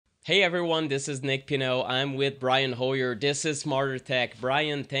Hey everyone, this is Nick Pino. I'm with Brian Hoyer. This is Smarter Tech.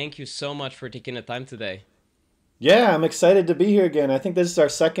 Brian, thank you so much for taking the time today. Yeah, I'm excited to be here again. I think this is our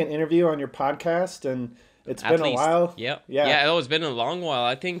second interview on your podcast, and it's At been a least. while. Yep. Yeah, Yeah, it's been a long while.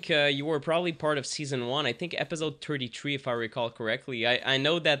 I think you were probably part of season one. I think episode 33, if I recall correctly. I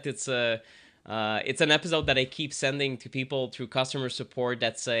know that it's an episode that I keep sending to people through customer support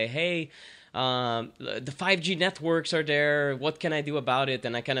that say, hey, the 5G networks are there. What can I do about it?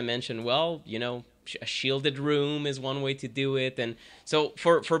 And I kind of mentioned, well, a shielded room is one way to do it. And so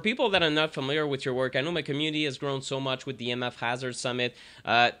for people that are not familiar with your work, I know my community has grown so much with the MF Hazard Summit.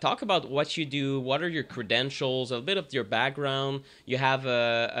 Talk about what you do. What are your credentials? A bit of your background. You have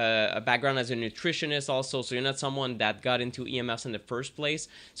a background as a nutritionist also, so you're not someone that got into EMFs in the first place.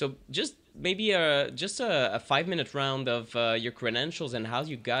 So just maybe a 5 minute round of your credentials and how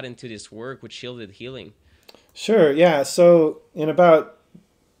you got into this work with shielded healing. sure. Yeah, so in about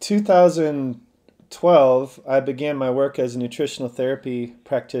 2012, I began my work as a nutritional therapy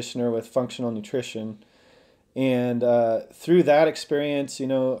practitioner with functional nutrition. And through that experience, I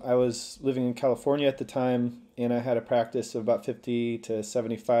was living in California at the time, and I had a practice of about 50 to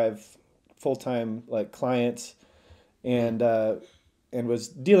 75 full-time like clients, Mm. and was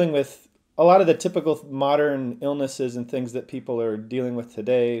dealing with a lot of the typical modern illnesses and things that people are dealing with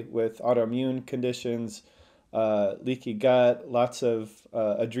today, with autoimmune conditions, leaky gut, lots of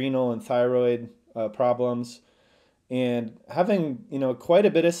adrenal and thyroid problems, and having quite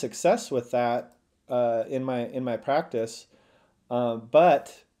a bit of success with that in my practice.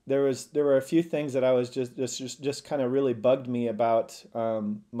 But there were a few things that I was just kind of really bugged me about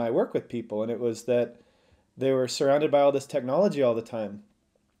my work with people, and it was that they were surrounded by all this technology all the time.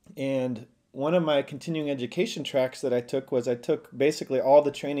 And one of my continuing education tracks that I took basically all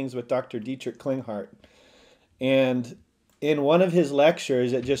the trainings with Dr. Dietrich Klinghardt. And in one of his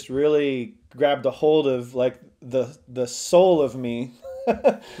lectures, it just really grabbed a hold of like the soul of me.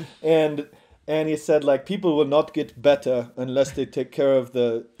 and and he said like people will not get better unless they take care of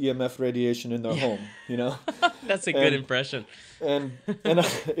the EMF radiation in their Yeah, home. that's a good And impression. and and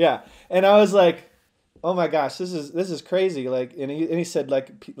yeah, and I was like, oh my gosh, this is crazy. Like, and he said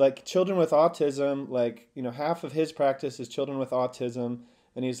like children with autism, like half of his practice is children with autism,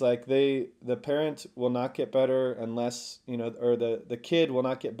 and he's like the parent will not get better unless or the kid will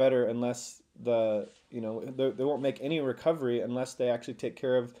not get better unless they won't make any recovery unless they actually take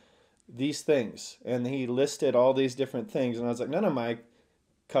care of these things. And he listed all these different things, and I was like, none of my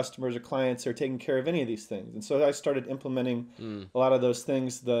customers or clients are taking care of any of these things. And so I started implementing Mm. a lot of those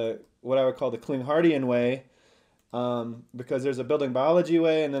things, the what I would call the Klinghardian way, because there's a building biology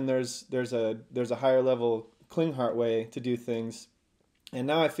way, and then there's a higher level Klinghardt way to do things. And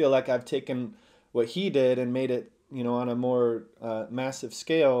now I feel like I've taken what he did and made it on a more massive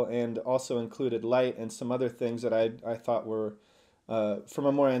scale, and also included light and some other things that I thought were from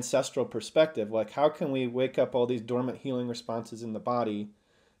a more ancestral perspective. Like, how can we wake up all these dormant healing responses in the body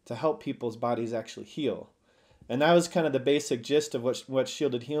to help people's bodies actually heal? And that was kind of the basic gist of what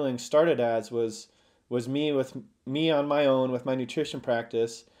shielded healing started as, was me on my own with my nutrition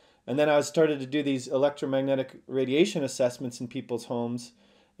practice. And then I started to do these electromagnetic radiation assessments in people's homes.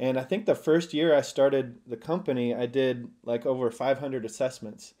 And I think the first year I started the company, I did like over 500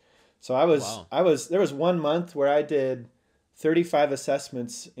 assessments. So Wow. there was one month where I did 35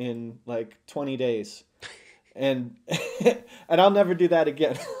 assessments in like 20 days. And and I'll never do that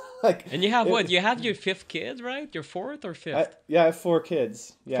again. like And you have it what? was You have your fifth kid, right? Your fourth or I fifth? yeah, I have four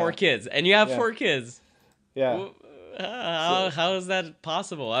kids. Four Yeah. kids, and you have Yeah. four kids. Yeah. Wh- So how is that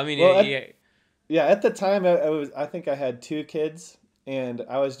possible? I mean, well yeah. yeah, at the time I think I had two kids, and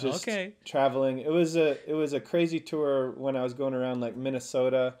I was just Okay. traveling. It was a crazy tour when I was going around like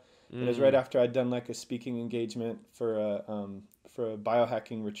Minnesota. It was right Mm. after I'd done like a speaking engagement for a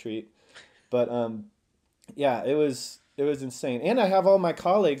biohacking retreat. But yeah, it was insane. And I have all my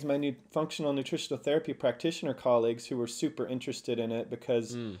colleagues, my new functional nutritional therapy practitioner colleagues, who were super interested in it,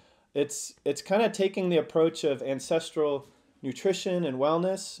 because Mm. it's kind of taking the approach of ancestral nutrition and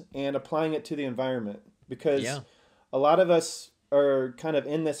wellness and applying it to the environment. Because Yeah. a lot of us are kind of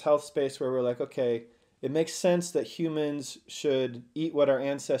in this health space where we're like, okay, it makes sense that humans should eat what our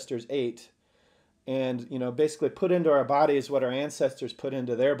ancestors ate, and basically put into our bodies what our ancestors put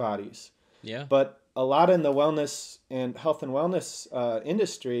into their bodies. Yeah. But a lot in the wellness and health and wellness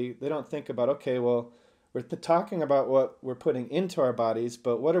industry, they don't think about, okay, well, we're talking about what we're putting into our bodies,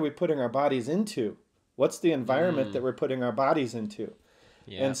 but what are we putting our bodies into? What's the environment that Mm. we're putting our bodies into?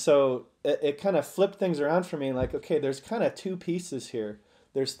 Yeah. And so it kind of flipped things around for me, like, okay, there's kind of two pieces here.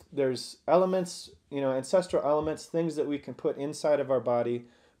 There's elements, ancestral elements, things that we can put inside of our body,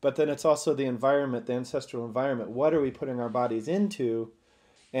 but then it's also the environment, the ancestral environment. What are we putting our bodies into,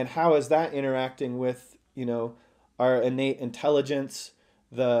 and how is that interacting with, our innate intelligence,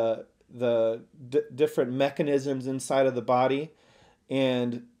 the different mechanisms inside of the body,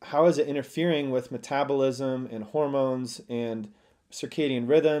 and how is it interfering with metabolism and hormones and circadian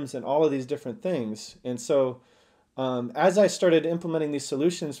rhythms and all of these different things. And so as I started implementing these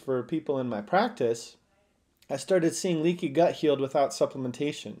solutions for people in my practice, I started seeing leaky gut healed without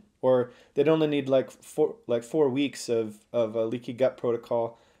supplementation, or they'd only need like 4 weeks of a leaky gut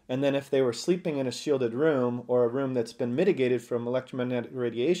protocol. And then if they were sleeping in a shielded room or a room that's been mitigated from electromagnetic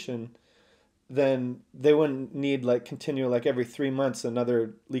radiation, then they wouldn't need like continue like every 3 months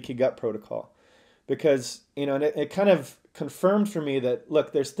another leaky gut protocol. Because, and it kind of confirmed for me that,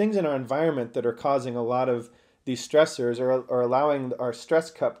 look, there's things in our environment that are causing a lot of these stressors, or allowing our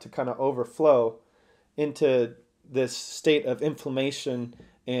stress cup to kind of overflow into this state of inflammation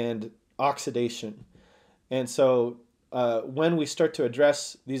and oxidation. And so when we start to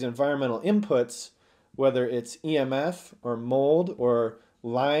address these environmental inputs, whether it's EMF or mold or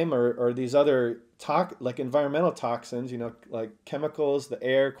Lyme or these other like environmental toxins, like chemicals, the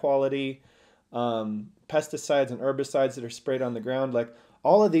air quality, pesticides and herbicides that are sprayed on the ground, like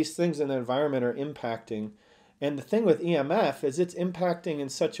all of these things in the environment are impacting. And the thing with EMF is it's impacting in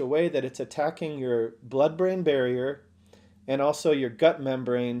such a way that it's attacking your blood-brain barrier and also your gut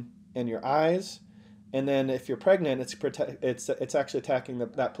membrane and your eyes. And then if you're pregnant, it's actually attacking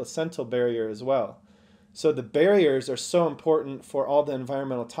that placental barrier as well. So the barriers are so important for all the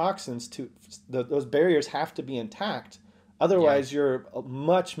environmental toxins. Those barriers have to be intact. Otherwise, you're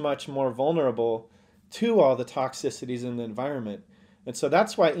much, much more vulnerable to all the toxicities in the environment. And so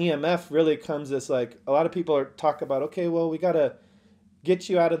that's why EMF really comes as like, a lot of people talk about, okay, well, we got to get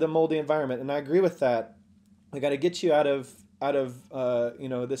you out of the moldy environment. And I agree with that. We got to get you out of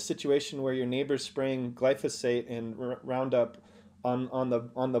this situation where your neighbor's spraying glyphosate and Roundup on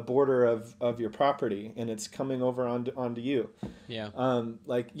the border of your property, and it's coming over onto you. Yeah.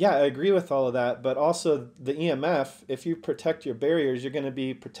 I agree with all of that, but also the EMF, if you protect your barriers, you're going to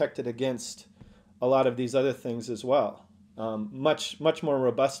be protected against a lot of these other things as well, much more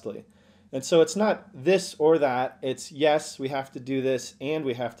robustly. And so it's not this or that. It's yes, we have to do this and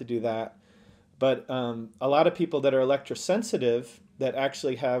we have to do that. But a lot of people that are electrosensitive that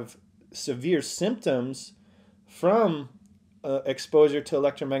actually have severe symptoms from exposure to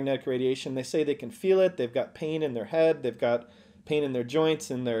electromagnetic radiation, they say they can feel it. They've got pain in their head. They've got pain in their joints,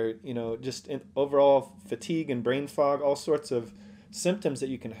 and their just overall fatigue and brain fog, all sorts of symptoms that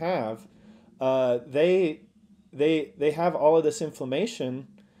you can have. They have all of this inflammation,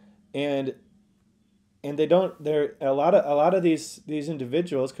 and they don't. There a lot of these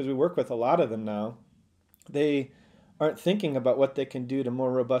individuals, because we work with a lot of them now, they aren't thinking about what they can do to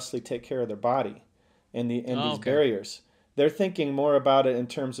more robustly take care of their body and these barriers. They're thinking more about it in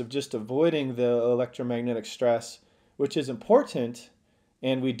terms of just avoiding the electromagnetic stress, which is important,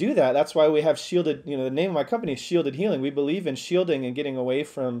 and we do that. That's why we have shielded. The name of my company is Shielded Healing. We believe in shielding and getting away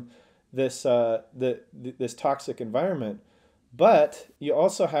from this this toxic environment. But you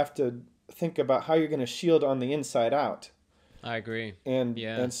also have to think about how you're going to shield on the inside out. I agree.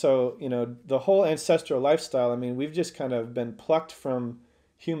 And so the whole ancestral lifestyle. I mean, we've just kind of been plucked from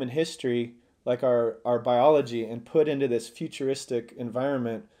human history, like our biology, and put into this futuristic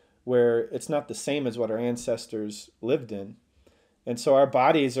environment where it's not the same as what our ancestors lived in. And so our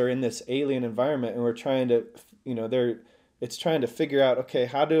bodies are in this alien environment, and we're trying to, it's trying to figure out, okay,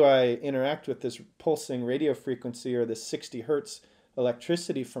 how do I interact with this pulsing radio frequency or this 60 hertz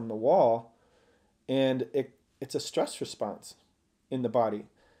electricity from the wall? And it's a stress response in the body.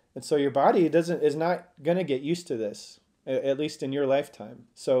 And so your body is not going to get used to this, at least in your lifetime.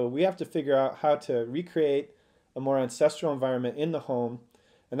 So we have to figure out how to recreate a more ancestral environment in the home.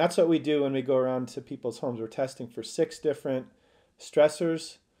 And that's what we do when we go around to people's homes. We're testing for 6 different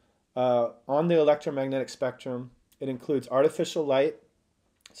stressors on the electromagnetic spectrum. It includes artificial light,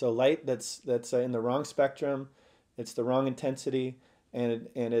 so light that's in the wrong spectrum, it's the wrong intensity, and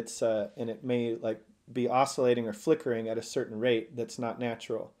it may like be oscillating or flickering at a certain rate that's not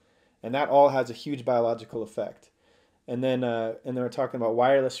natural, and that all has a huge biological effect. And then we're talking about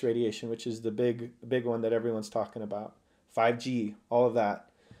wireless radiation, which is the big one that everyone's talking about, 5G, all of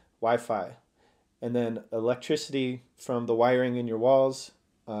that, Wi-Fi, and then electricity from the wiring in your walls.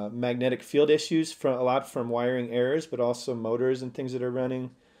 Magnetic field issues from wiring errors, but also motors and things that are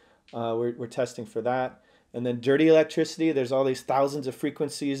running. We're testing for that. And then dirty electricity. There's all these thousands of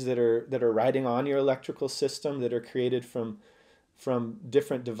frequencies that are riding on your electrical system that are created from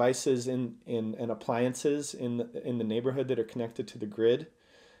different devices and appliances in the neighborhood that are connected to the grid.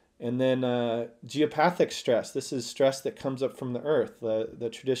 And then geopathic stress. This is stress that comes up from the earth. The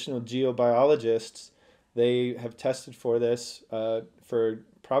traditional geobiologists, they have tested for this for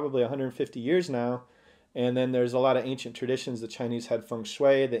probably 150 years now. And then there's a lot of ancient traditions. The Chinese had feng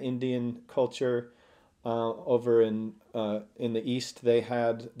shui, the Indian culture. Over in the East, they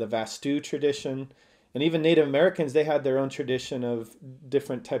had the Vastu tradition. And even Native Americans, they had their own tradition of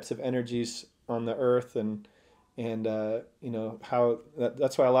different types of energies on the earth, and you know how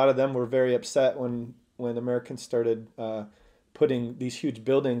that's why a lot of them were very upset when Americans started putting these huge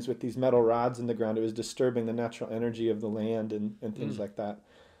buildings with these metal rods in the ground. It was disturbing the natural energy of the land and things like that.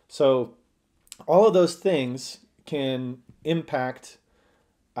 So all of those things can impact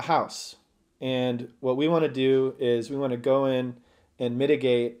a house. And what we want to do is we want to go in and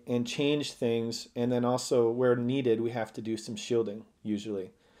mitigate and change things, and then also where needed we have to do some shielding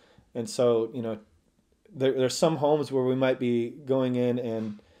usually. And so, you know, there's some homes where we might be going in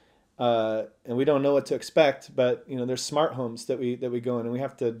and we don't know what to expect, but you know, there's smart homes that we go in and we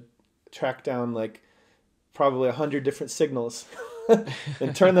have to track down like probably 100 different signals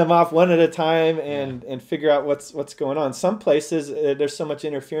and turn them off one at a time and figure out what's going on. Some places there's so much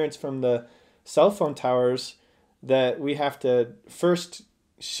interference from the cell phone towers that we have to first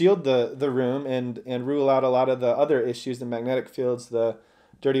shield the room and rule out a lot of the other issues, the magnetic fields, the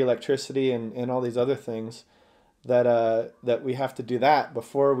dirty electricity, and all these other things that we have to do that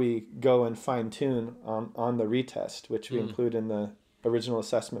before we go and fine tune on the retest, which we include in the original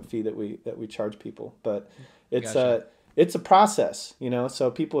assessment fee that we charge people. But it's Gotcha. it's a process, you know. So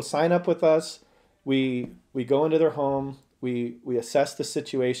people sign up with us, we go into their home, we assess the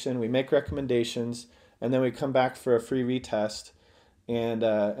situation, we make recommendations, and then we come back for a free retest, and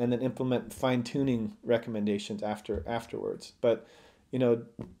then implement fine tuning recommendations afterwards. But you know,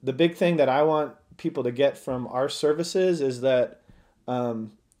 the big thing that I want people to get from our services is that you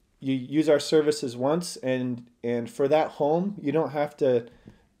use our services once, and for that home, you don't have to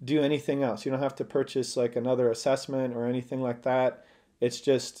do anything else. You don't have to purchase like another assessment or anything like that. It's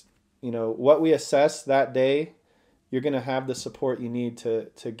just, you know, what we assess that day, you're going to have the support you need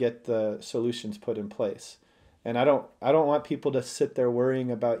to get the solutions put in place. And I don't want people to sit there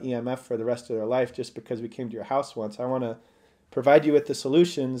worrying about EMF for the rest of their life just because we came to your house once. I want to provide you with the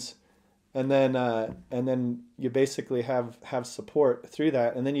solutions, and then you basically have support through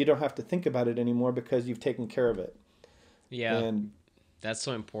that, and then you don't have to think about it anymore because you've taken care of it. Yeah, And that's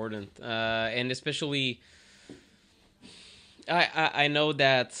so important, and especially I know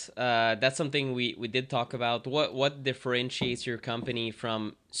that that's something we did talk about. What differentiates your company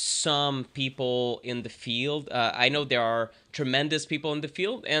from some people in the field? I know there are tremendous people in the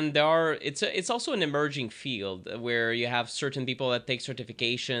field, and it's also an emerging field where you have certain people that take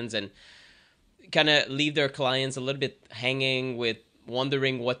certifications and kind of leave their clients a little bit hanging with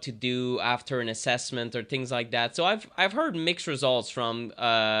wondering what to do after an assessment or things like that. So I've heard mixed results from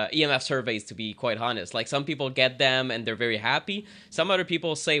EMF surveys, to be quite honest. Like some people get them and they're very happy. Some other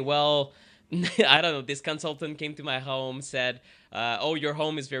people say, well, I don't know, this consultant came to my home, said, oh, your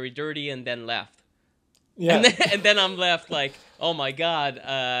home is very dirty, and then left. yeah, And then I'm left like, oh my God,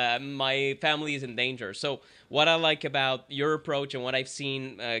 my family is in danger. So what I like about your approach and what I've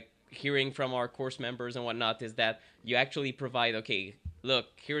seen hearing from our course members and whatnot is that you actually provide, okay, look,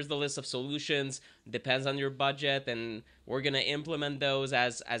 here's the list of solutions, depends on your budget, and we're going to implement those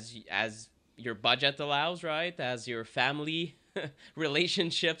as your budget allows, right? As your family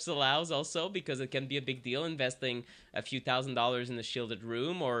relationships allows also, because it can be a big deal investing a few $1,000s in a shielded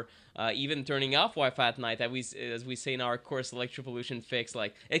room, or even turning off Wi-Fi at night. As we say in our course, electro pollution fix,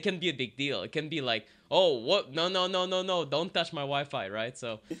 like it can be a big deal. It can be like, oh, what? No, no, no, no, no! Don't touch my Wi-Fi, right?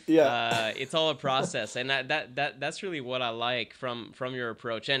 So yeah. it's all a process, and that's really what I like from your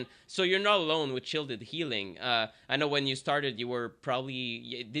approach. And so you're not alone with shielded healing. I know when you started, you were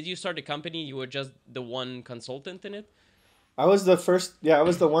probably, did you start a company? You were just the one consultant in it. I was the first. Yeah, I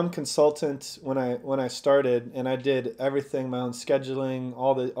was the one consultant when I started, and I did everything, my own scheduling,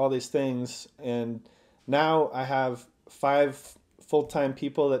 all these things. And now I have 5 full-time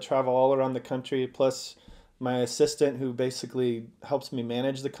people that travel all around the country, plus my assistant who basically helps me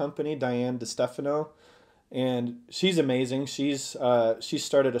manage the company, Diane DeStefano, and she's amazing. She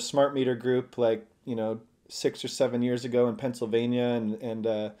started a smart meter group like, you know, 6 or 7 years ago in Pennsylvania,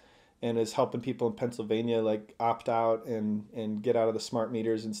 and is helping people in Pennsylvania like opt out and get out of the smart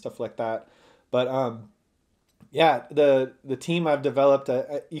meters and stuff like that. But yeah, the team I've developed,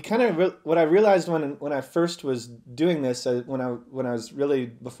 you kind of what I realized when I first was doing this, when I was really,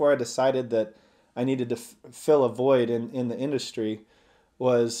 before I decided that I needed to fill a void in the industry,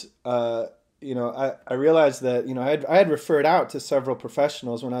 was I realized that, I had referred out to several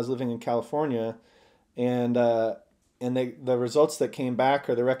professionals when I was living in California, and the results that came back,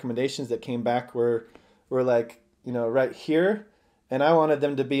 or the recommendations that came back, were like, right here, and I wanted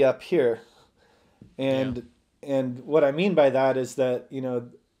them to be up here. Yeah. And what I mean by that is that,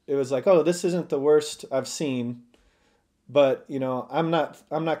 it was like, oh, this isn't the worst I've seen, but I'm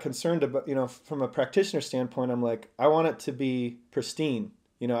not concerned about, from a practitioner standpoint. I'm like, I want it to be pristine.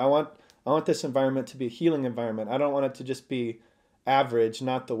 I want this environment to be a healing environment. I don't want it to just be average,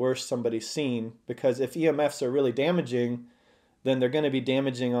 not the worst somebody's seen, because if EMFs are really damaging, then they're going to be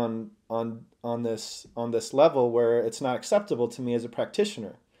damaging on this level where it's not acceptable to me as a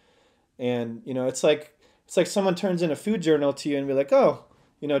practitioner. And it's like someone turns in a food journal to you and be like, oh,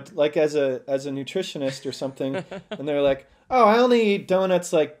 like as a nutritionist or something, and they're like, oh, I only eat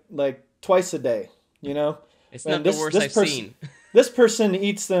donuts like twice a day, you know, It's and not the worst I've seen. this person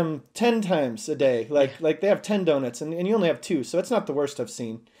eats them 10 times a day, Yeah. like they have 10 donuts, and you only have two, so it's not the worst I've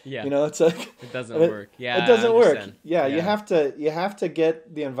seen. Yeah. It's like It doesn't it, work. it Yeah, I doesn't work. understand. Yeah, you Yeah. have to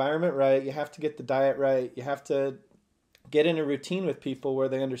get the environment right, you have to get the diet right, you have to get in a routine with people where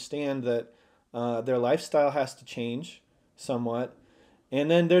they understand that their lifestyle has to change somewhat. And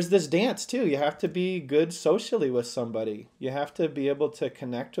then there's this dance too. You have to be good socially with somebody. You have to be able to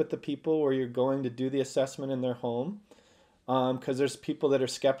connect with the people where you're going to do the assessment in their home, because there's people that are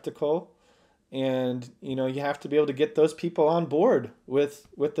skeptical, and you have to be able to get those people on board with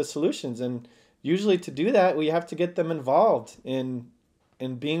the solutions. And usually to do that, we have to get them involved in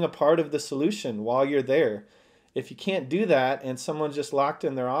being a part of the solution while you're there. If you can't do that and someone's just locked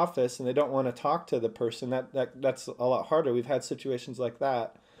in their office and they don't want to talk to the person, that's a lot harder. We've had situations like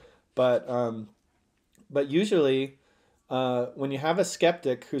that. But usually, when you have a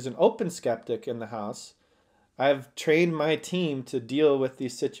skeptic who's an open skeptic in the house, I've trained my team to deal with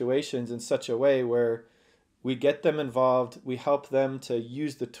these situations in such a way where we get them involved, we help them to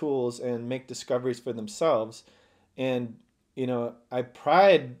use the tools and make discoveries for themselves. And I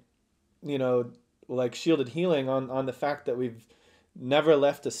pride, you know like shielded healing, on the fact that we've never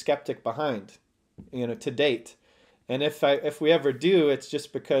left a skeptic behind, to date. And if we ever do, it's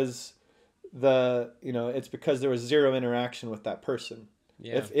just because it's because there was zero interaction with that person.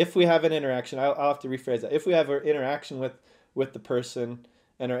 Yeah. If we have an interaction, I'll have to rephrase that. If we have an interaction with the person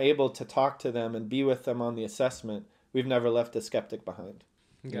and are able to talk to them and be with them on the assessment, we've never left a skeptic behind.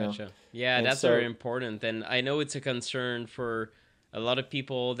 Gotcha. Yeah, And that's so, very important. And I know it's a concern for a lot of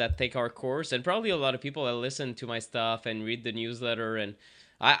people that take our course, and probably a lot of people that listen to my stuff and read the newsletter. And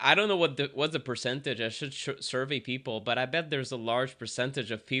I don't know what's the percentage. I should survey people, but I bet there's a large percentage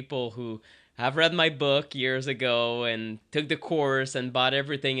of people who have read my book years ago and took the course and bought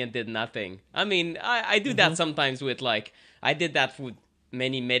everything and did nothing. I mean, I do that mhm. sometimes with, like, I did that with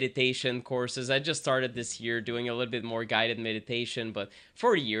many meditation courses. I just started this year doing a little bit more guided meditation, but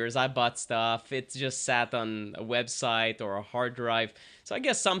for years I bought stuff. It just sat on a website or a hard drive. So I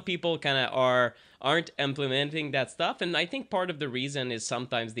guess some people kind of aren't implementing that stuff, and I think part of the reason is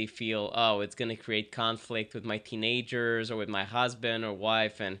sometimes they feel, oh, it's going to create conflict with my teenagers or with my husband or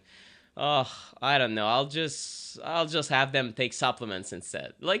wife, and oh, I don't know. I'll just have them take supplements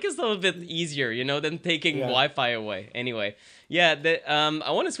instead. Like, it's a little bit easier, than taking Yeah. Wi-Fi away. Anyway, yeah.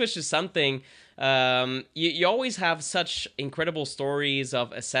 I want to switch to something. You always have such incredible stories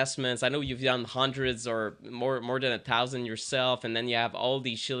of assessments. I know you've done hundreds or more than 1,000 yourself, and then you have all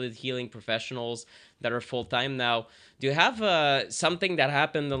these shielded healing professionals that are full time now. Do you have something that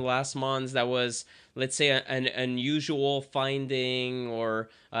happened in the last months that was, let's say, an unusual finding, or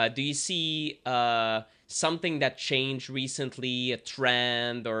do you see something that changed recently, a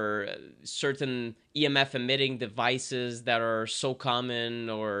trend, or certain EMF emitting devices that are so common,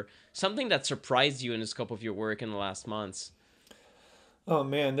 or something that surprised you in the scope of your work in the last months? Oh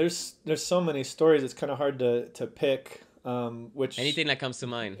man, there's so many stories. It's kind of hard to pick, which Anything that comes to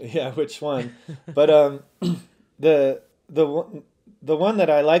mind? yeah, which one. But the the one that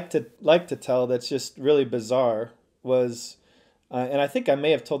I like to tell, that's just really bizarre, was, and I think I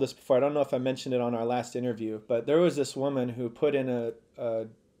may have told this before. I don't know if I mentioned it on our last interview, but there was this woman who put in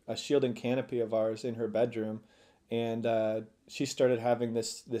a shielding canopy of ours in her bedroom, and she started having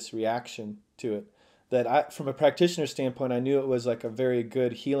this reaction to it. That from a practitioner standpoint, I knew it was like a very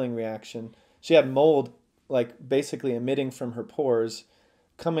good healing reaction. She had mold, like basically emitting from her pores,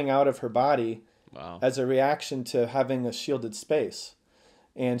 coming out of her body Wow. as a reaction to having a shielded space.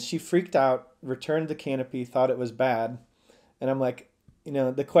 And she freaked out, returned the canopy, thought it was bad. And I'm like,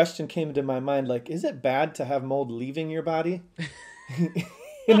 the question came into my mind, like, is it bad to have mold leaving your body?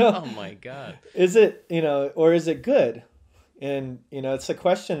 you know, Oh my god. is it, or is it good? And it's a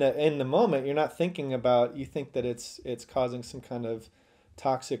question that in the moment you're not thinking about. You think that it's causing some kind of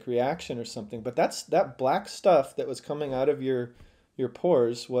toxic reaction or something, but that black stuff that was coming out of your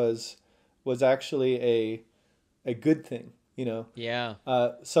pores was actually a good thing. Yeah.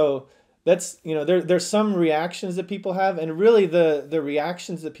 So that's there's some reactions that people have, and really the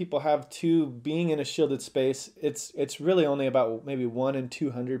reactions that people have to being in a shielded space, it's really only about maybe 1 in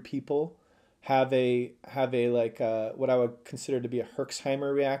 200 people have a like what I would consider to be a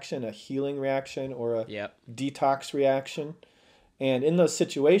Herxheimer reaction, a healing reaction, or a Yep. detox reaction. And in those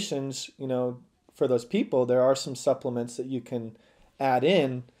situations, for those people, there are some supplements that you can add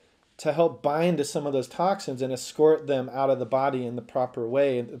in to help bind to some of those toxins and escort them out of the body in the proper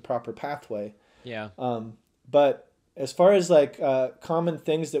way, in the proper pathway. Yeah. But as far as like common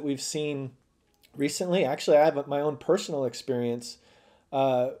things that we've seen recently, actually, I have my own personal experience.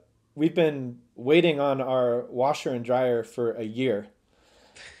 We've been waiting on our washer and dryer for a year.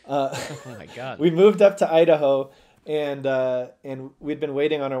 Oh my God. We moved up to Idaho, and we'd been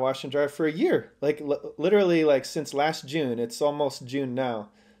waiting on our washer and dryer for a year, like literally like since last June. It's almost June now,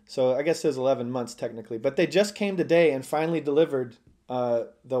 so I guess it was 11 months technically. But they just came today and finally delivered the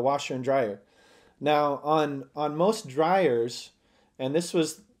washer and dryer. Now on most dryers, and this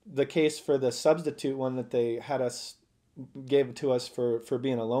was the case for the substitute one that they gave it to us for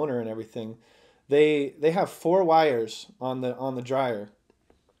being a loaner and everything. They have 4 wires on the dryer,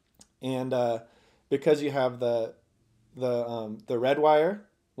 and because you have the red wire,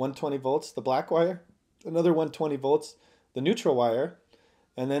 120 volts, the black wire, another 120 volts, the neutral wire,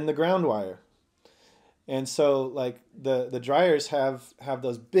 and then the ground wire. And so like the dryers have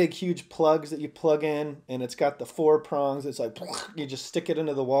those big huge plugs that you plug in, and it's got the 4 prongs. It's like you just stick it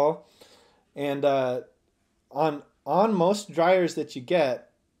into the wall. And on most dryers that you get,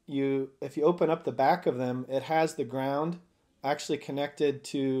 if you open up the back of them, it has the ground actually connected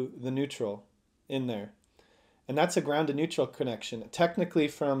to the neutral in there. And that's a ground to neutral connection. Technically,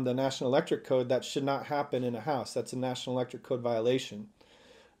 from the National Electric Code, that should not happen in a house. That's a National Electric Code violation.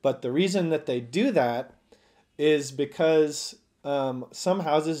 But the reason that they do that is because some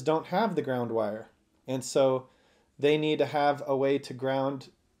houses don't have the ground wire. And so they need to have a way to ground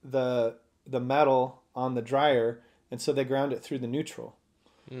the metal on the dryer, and so they ground it through the neutral.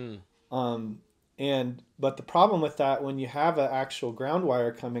 But the problem with that, when you have an actual ground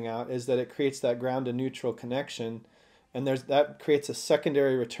wire coming out, is that it creates that ground to neutral connection, and that creates a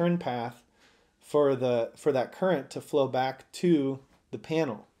secondary return path for that current to flow back to the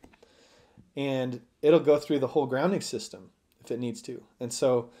panel, and it'll go through the whole grounding system if it needs to. And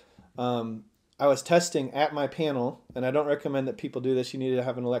so I was testing at my panel, and I don't recommend that people do this. You need to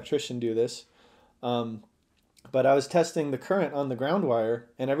have an electrician do this. But I was testing the current on the ground wire,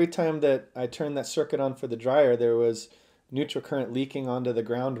 and every time that I turned that circuit on for the dryer, there was neutral current leaking onto the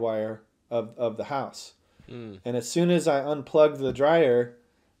ground wire of the house. And as soon as I unplugged the dryer,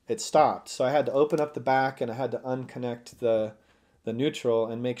 it stopped. So I had to open up the back, and I had to unconnect the neutral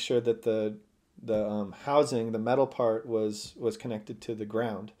and make sure that the housing, the metal part, was connected to the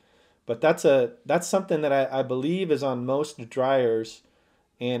ground. But that's something that I believe is on most dryers,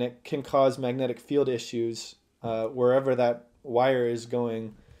 and it can cause magnetic field issues wherever that wire is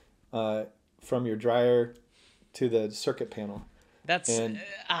going from your dryer to the circuit panel.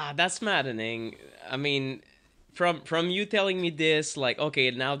 That's maddening. I mean, from you telling me this, like,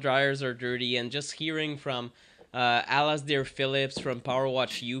 okay, now dryers are dirty, and just hearing from Alasdair Phillips from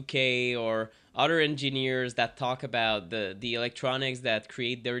PowerWatch UK or other engineers that talk about the electronics that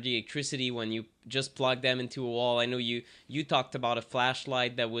create dirty electricity when you just plug them into a wall. I know you talked about a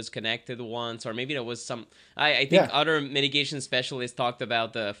flashlight that was connected once, or maybe that was some. I think other mitigation specialists talked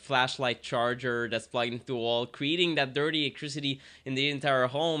about the flashlight charger that's plugged into a wall, creating that dirty electricity in the entire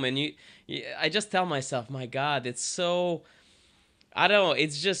home. And I just tell myself, my God, it's so. I don't know,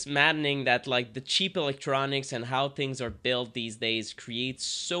 it's just maddening that like the cheap electronics and how things are built these days creates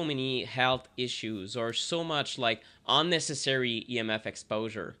so many health issues or so much like unnecessary EMF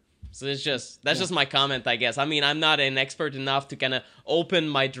exposure. So that's just my comment, I guess. I mean, I'm not an expert enough to kind of open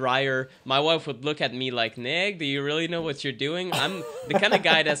my dryer. My wife would look at me like, Nick, do you really know what you're doing? I'm the kind of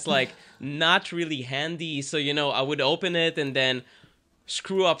guy that's like not really handy. So, I would open it and then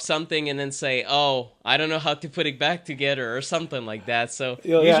screw up something and then say, oh, I don't know how to put it back together or something like that. So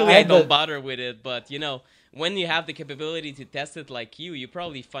usually I don't bother with it. But, when you have the capability to test it like you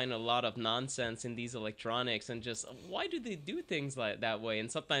probably find a lot of nonsense in these electronics and just, why do they do things like that way?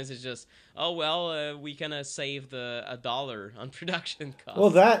 And sometimes it's just, oh, well, we kind of saved $1 on production costs.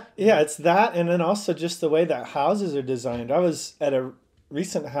 Well, it's that. And then also just the way that houses are designed. I was at a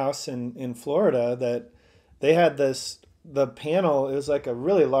recent house in Florida that they had this the panel, it was like a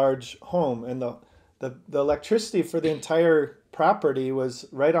really large home, and the electricity for the entire property was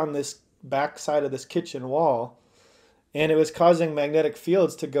right on this back side of this kitchen wall, and it was causing magnetic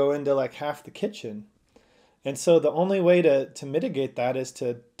fields to go into like half the kitchen. And so the only way to mitigate that is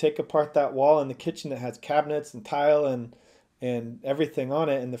to take apart that wall in the kitchen that has cabinets and tile and everything on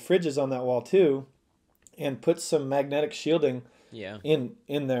it, and the fridge is on that wall too, and put some magnetic shielding Yeah. in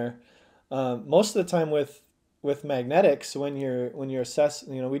there. Most of the time with magnetics, when you're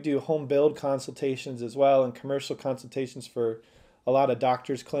assessing, we do home build consultations as well, and commercial consultations for a lot of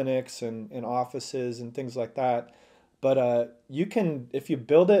doctors' clinics and offices and things like that. But you can, if you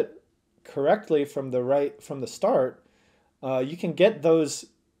build it correctly from the start, you can get those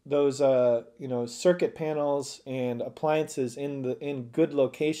circuit panels and appliances in good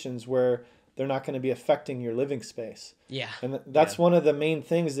locations where they're not going to be affecting your living space. Yeah. And that's one of the main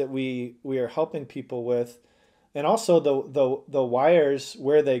things that we are helping people with. And also the wires,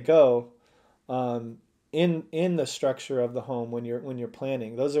 where they go in the structure of the home when you're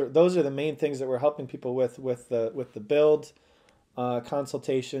planning. Those are the main things that we're helping people with the build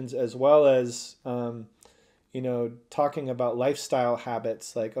consultations, as well as talking about lifestyle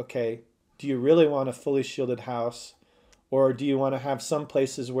habits. Like, okay, do you really want a fully shielded house, or do you want to have some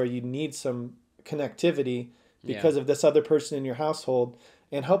places where you need some connectivity because of this other person in your household,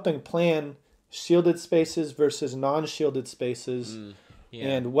 and helping plan shielded spaces versus non-shielded spaces,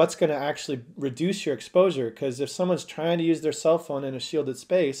 and what's going to actually reduce your exposure. Because if someone's trying to use their cell phone in a shielded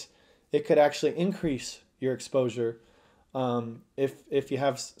space, it could actually increase your exposure if you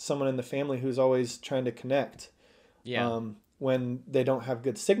have someone in the family who's always trying to connect when they don't have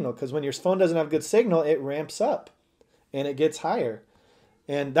good signal. Because when your phone doesn't have good signal, it ramps up and it gets higher.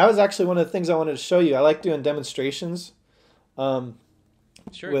 And that was actually one of the things I wanted to show you. I like doing demonstrations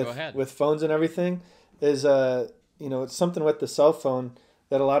Sure, go ahead. with phones and everything. Is it's something with the cell phone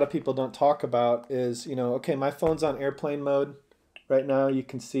that a lot of people don't talk about. Is okay, my phone's on airplane mode right now. You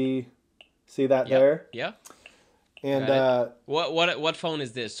can see that there. Yeah. And what phone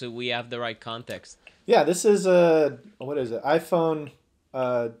is this, so we have the right context? Yeah, this is a, what is it? iPhone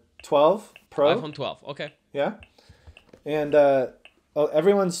 12 Pro. iPhone 12. Okay. Yeah. And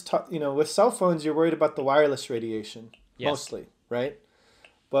everyone's with cell phones, you're worried about the wireless radiation mostly, right?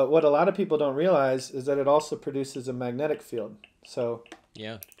 But what a lot of people don't realize is that it also produces a magnetic field. So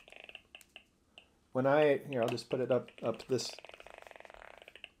yeah, when I'll just put it up this.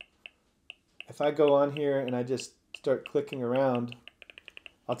 If I go on here and I just start clicking around,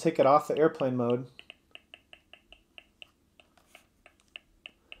 I'll take it off the airplane mode.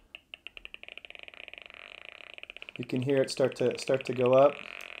 You can hear it start to go up.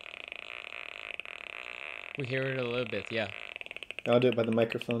 We hear it a little bit, yeah. I'll do it by the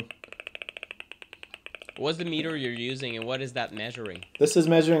microphone. What's the meter you're using, and what is that measuring? This is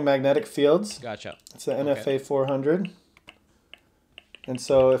measuring magnetic fields. Gotcha. It's the NFA 400. And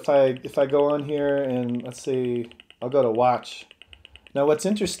so if I go on here and let's see, I'll go to watch. Now what's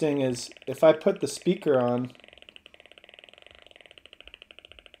interesting is if I put the speaker on,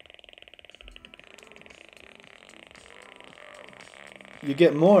 you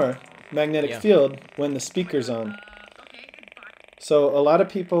get more magnetic field when the speaker's on. So a lot of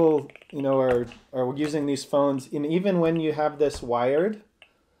people, are using these phones, and even when you have this wired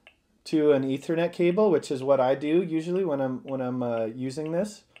to an Ethernet cable, which is what I do usually when I'm using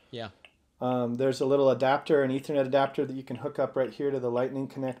this. Yeah. There's a little adapter, an Ethernet adapter that you can hook up right here to the Lightning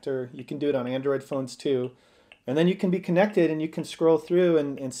connector. You can do it on Android phones too. And then you can be connected and you can scroll through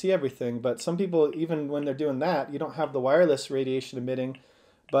and see everything. But some people, even when they're doing that, you don't have the wireless radiation emitting.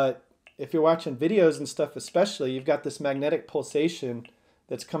 But if you're watching videos and stuff especially, you've got this magnetic pulsation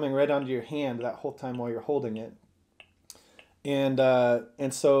that's coming right onto your hand that whole time while you're holding it.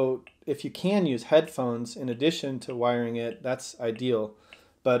 And so if you can use headphones in addition to wiring it, that's ideal.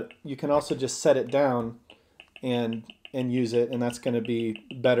 But you can also just set it down and use it, and that's going to be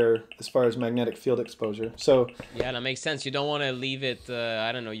better as far as magnetic field exposure. So yeah, that makes sense. You don't want to leave it,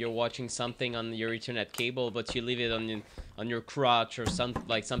 I don't know, you're watching something on your Ethernet cable, but you leave it on your crotch, or some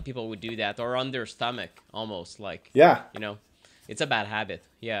people would do that, or on their stomach almost, like, it's a bad habit.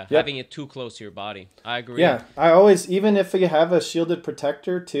 Yeah, having it too close to your body. I agree. Yeah, I always, even if you have a shielded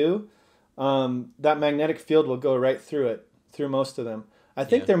protector too, that magnetic field will go right through it, through most of them. I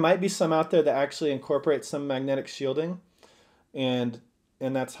think there might be some out there that actually incorporate some magnetic shielding, and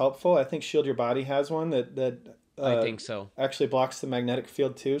that's helpful. I think Shield Your Body has one that I think so. Actually blocks the magnetic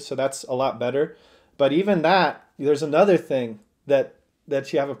field too, so that's a lot better. But even that, there's another thing that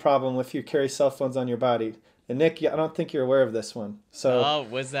you have a problem if you carry cell phones on your body. And Nick, I don't think you're aware of this one. So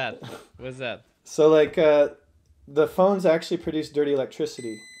what's that? So like the phones actually produce dirty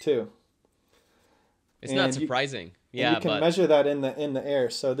electricity too. It's not And surprising. you Yeah, can but measure that in the air.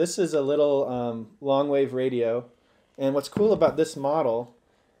 So this is a little long wave radio, and what's cool about this model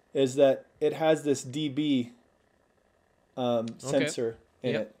is that it has this dB okay. sensor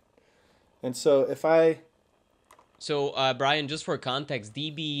in Yep. it. And so if I So, Brian, just for context,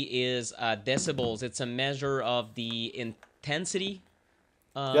 dB is decibels. It's a measure of the intensity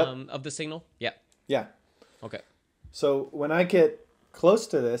yep, of the signal. Yeah. yeah. Okay. So when I get close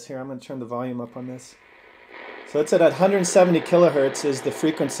to this, here I'm going to turn the volume up on this. So it's at 170 kilohertz is the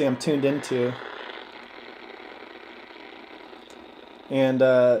frequency I'm tuned into.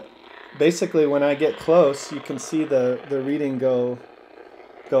 And basically when I get close, you can see the reading go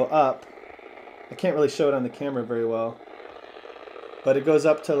up. I can't really show it on the camera very well, but it goes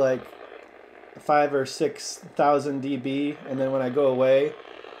up to like 5 or 6,000 dB, and then when I go away,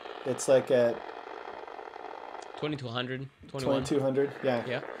 it's like at 2200, 21. 2200. Yeah.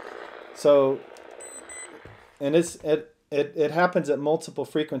 Yeah. So, and it happens at multiple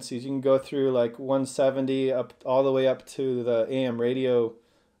frequencies. You can go through like 170 up all the way up to the AM radio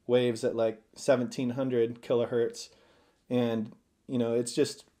waves at like 1700 kilohertz, and it's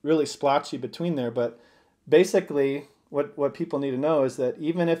just really splotchy between there. But basically, what people need to know is that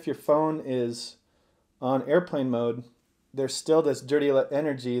even if your phone is on airplane mode, there's still this dirty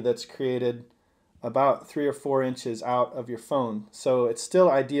energy that's created about 3 or 4 inches out of your phone. So it's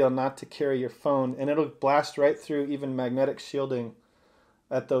still ideal not to carry your phone, and it'll blast right through even magnetic shielding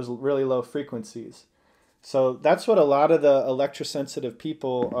at those really low frequencies. So that's what a lot of the electrosensitive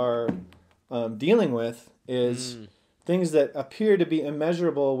people are dealing with is things that appear to be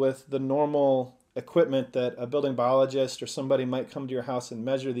immeasurable with the normal equipment that a building biologist or somebody might come to your house and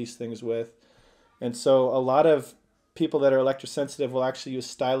measure these things with. And so a lot of people that are electrosensitive will actually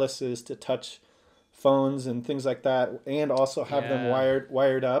use styluses to touch phones and things like that, and also have them Yeah.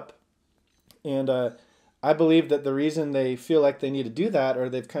 wired up. And I believe that the reason they feel like they need to do that, or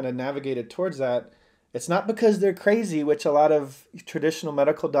they've kind of navigated towards that, it's not because they're crazy, which a lot of traditional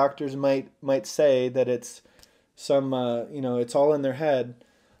medical doctors might say that it's some it's all in their head.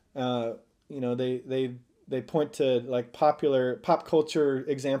 They point to like popular pop culture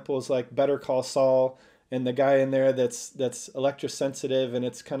examples like Better Call Saul and the guy in there that's electrosensitive, and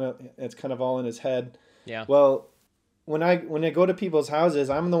it's kind of all in his head. Yeah. Well, when I go to people's houses,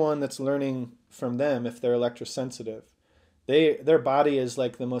 I'm the one that's learning from them if they're electrosensitive. Their body is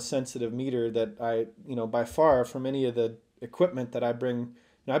like the most sensitive meter that I by far from any of the equipment that I bring.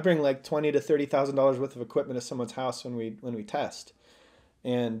 I bring like $20,000 to $30,000 worth of equipment to someone's house when we test,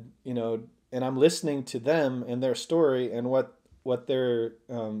 and and I'm listening to them and their story and what they're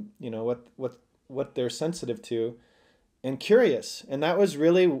what they're sensitive to and curious. And that was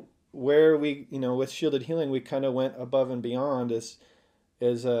really where we with Shielded Healing we kind of went above and beyond. Is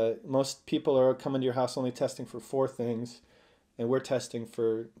most people are coming to your house only testing for 4 things, and we're testing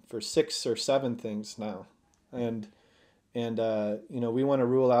for 6 or 7 things now. And we want to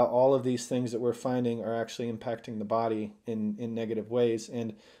rule out all of these things that we're finding are actually impacting the body in negative ways,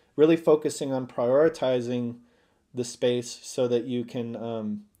 and really focusing on prioritizing the space so that you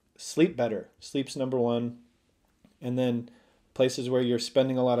can sleep better. Sleep's number one, and then places where you're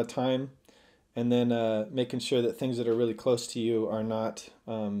spending a lot of time, and then making sure that things that are really close to you are not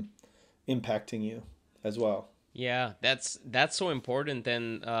impacting you as well. Yeah, that's so important.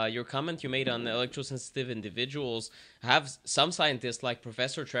 And your comment you made on electrosensitive individuals, have some scientists like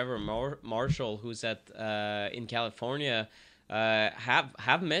Professor Trevor Marshall, who's at in California,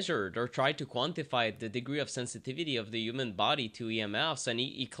 have measured or tried to quantify the degree of sensitivity of the human body to EMFs, and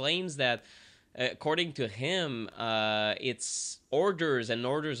he claims that according to him, it's orders and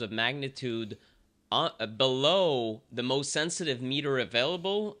orders of magnitude below the most sensitive meter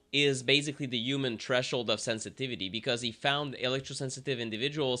available is basically the human threshold of sensitivity, because he found electrosensitive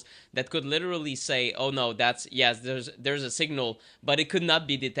individuals that could literally say, oh no, that's, yes, there's a signal, but it could not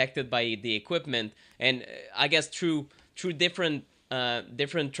be detected by the equipment. And I guess through different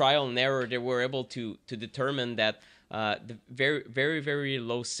trial and error, they were able to determine that the very, very, very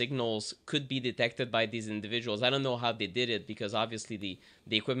low signals could be detected by these individuals. I don't know how they did it, because obviously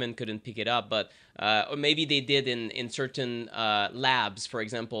the equipment couldn't pick it up, but or maybe they did in certain labs, for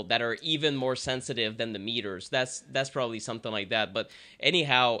example, that are even more sensitive than the meters. That's probably something like that. But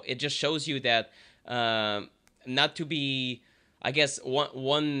anyhow, it just shows you that not to be, I guess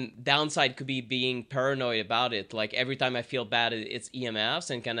one downside could be being paranoid about it. Like every time I feel bad, it's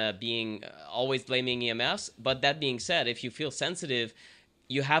EMFs, and kind of being always blaming EMFs. But that being said, if you feel sensitive,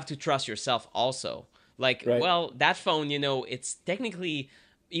 you have to trust yourself also. Like, Right. well, that phone, it's technically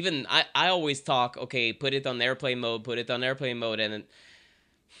even I always talk, okay, put it on airplane mode, put it on airplane mode, and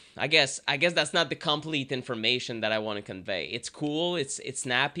I guess that's not the complete information that I want to convey. It's cool, it's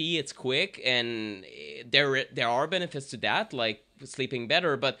snappy, it's quick, and there are benefits to that, like sleeping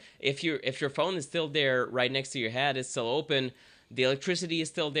better. But if your phone is still there right next to your head, it's still open. The electricity is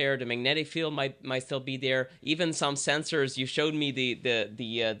still there. The magnetic field might still be there. Even some sensors. You showed me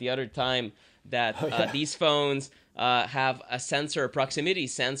the other time that Oh yeah. these phones have a sensor, a proximity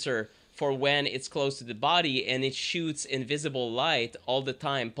sensor for when it's close to the body, and it shoots invisible light all the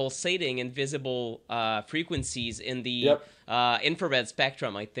time, pulsating invisible frequencies in the Yep. infrared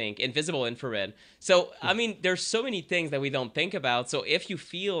spectrum, I think, invisible infrared. So, I mean, there's so many things that we don't think about. So if you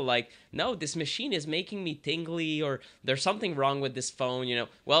feel like, no, this machine is making me tingly, or there's something wrong with this phone,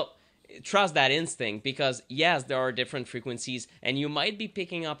 well, trust that instinct, because yes, there are different frequencies, and you might be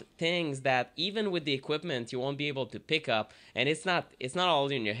picking up things that even with the equipment you won't be able to pick up, and it's not all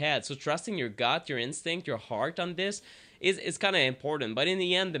in your head. So trusting your gut, your instinct, your heart on this is kind of important. But in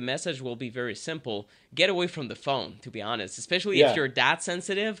the end, the message will be very simple: get away from the phone, to be honest, especially if Yeah. you're that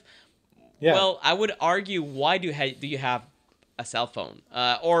sensitive. Yeah. Well, I would argue, why do you have a cell phone,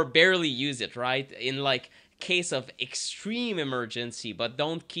 or barely use it, right? In like case of extreme emergency, but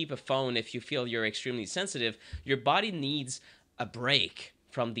don't keep a phone if you feel you're extremely sensitive. Your body needs a break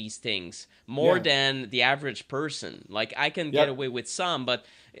from these things more Yeah. than the average person. Like, I can get Yep. away with some, but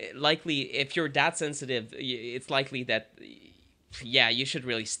likely if you're that sensitive, it's likely that, yeah, you should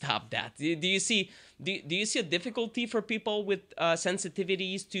really stop that. Do you see do you see a difficulty for people with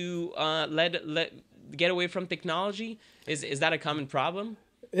sensitivities to let get away from technology? Is that a common problem?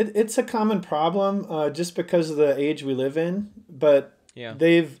 It's a common problem, just because of the age we live in. But Yeah.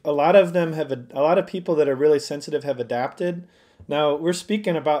 a lot of them have a lot of people that are really sensitive have adapted. Now we're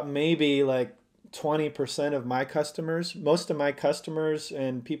speaking about maybe like 20% of my customers. Most of my customers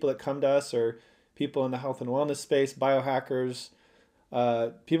and people that come to us are people in the health and wellness space, biohackers,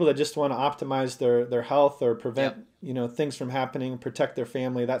 people that just want to optimize their health or prevent Yep. things from happening, protect their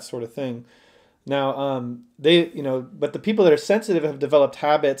family, that sort of thing. Now, but the people that are sensitive have developed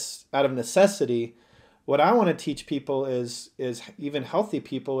habits out of necessity. What I want to teach people is even healthy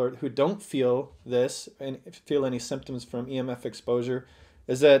people or who don't feel this and feel any symptoms from EMF exposure,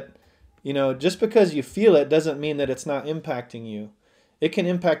 is that just because you feel it doesn't mean that it's not impacting you. It can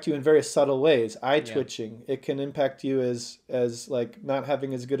impact you in very subtle ways. Eye Yeah. twitching. It can impact you as like not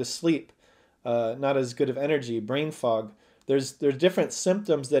having as good a sleep, not as good of energy, brain fog. There's different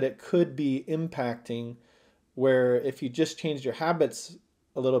symptoms that it could be impacting, where if you just changed your habits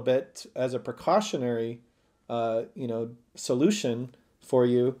a little bit as a precautionary solution for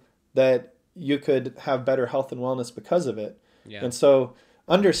you, that you could have better health and wellness because of it. Yeah. And so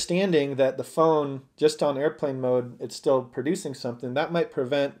understanding that the phone just on airplane mode, it's still producing something that might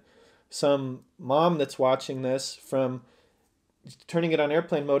prevent some mom that's watching this from turning it on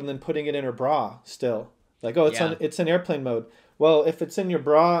airplane mode and then putting it in her bra still. Like, oh, Yeah. it's in airplane mode. Well, if it's in your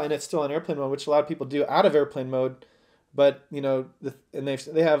bra and it's still on airplane mode, which a lot of people do out of airplane mode, but and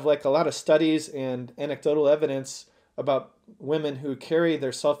they have like a lot of studies and anecdotal evidence about women who carry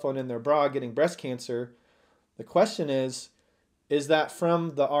their cell phone in their bra getting breast cancer. The question is that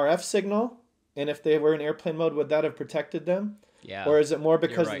from the RF signal? And if they were in airplane mode, would that have protected them? Yeah. Or is it more You're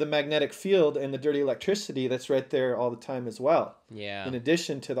because of right. the magnetic field and the dirty electricity that's right there all the time as well, Yeah. in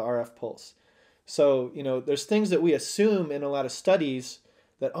addition to the RF pulse? So, there's things that we assume in a lot of studies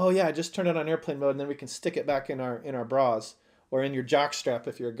that, oh yeah, just turn it on airplane mode and then we can stick it back in our bras or in your jock strap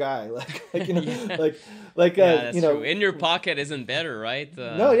if you're a guy. Yeah. Like Yeah, that's true. In your pocket isn't better, right?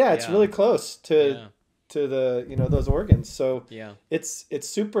 no, yeah, it's Yeah. really close to Yeah. the those organs. So Yeah. it's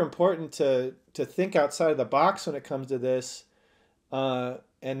super important to think outside of the box when it comes to this,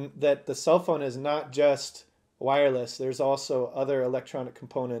 and that the cell phone is not just wireless. There's also other electronic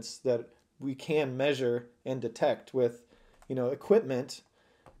components that we can measure and detect with equipment,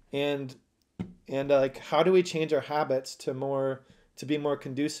 and like how do we change our habits to be more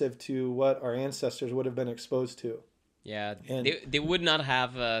conducive to what our ancestors would have been exposed to. Yeah, And they would not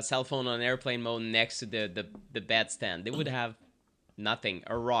have a cell phone on airplane mode next to the bed stand. They would have nothing,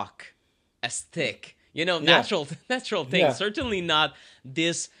 a rock, a stick. yeah, Natural natural things. yeah, Certainly not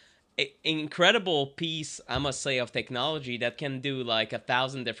this incredible piece, I must say, of technology that can do like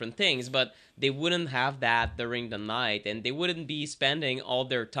 1,000 different things. But they wouldn't have that during the night, and they wouldn't be spending all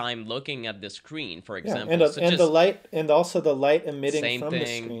their time looking at the screen, for yeah, example. So and the just light, and also the light emitting same from the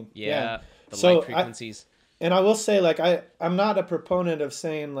thing. screen. Yeah. Yeah, the light So I frequencies. and I will say, like, I'm not a proponent of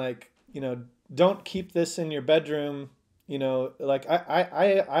saying like don't keep this in your bedroom. Like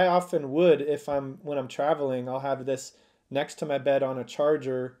I often would, if I'm when I'm traveling, I'll have this next to my bed on a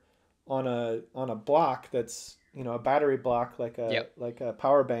charger on a block that's, you know, a battery block, Yep. like a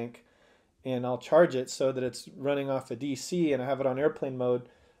power bank, and I'll charge it so that it's running off a DC, and I have it on airplane mode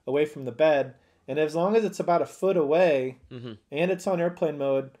away from the bed. And as long as it's about a foot away Mm-hmm. and it's on airplane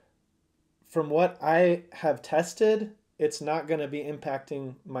mode, from what I have tested, it's not going to be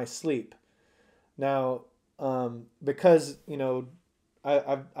impacting my sleep. Now, because, you know,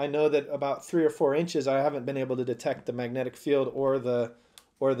 I know that about 3 or 4 inches, I haven't been able to detect the magnetic field or the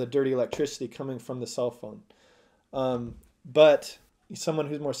dirty electricity coming from the cell phone. But someone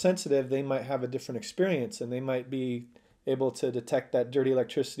who's more sensitive, they might have a different experience, and they might be able to detect that dirty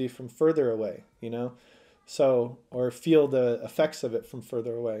electricity from further away, you know, so, or feel the effects of it from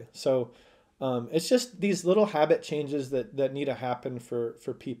further away. So it's just these little habit changes that need to happen for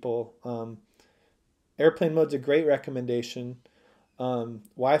people. Airplane mode's a great recommendation.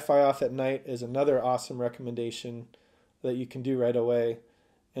 Wi-Fi off at night is another awesome recommendation that you can do right away.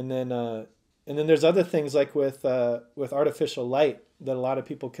 And then there's other things like with artificial light that a lot of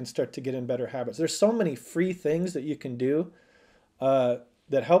people can start to get in better habits. There's so many free things that you can do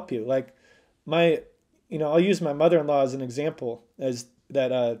that help you. Like I'll use my mother-in-law as an example, as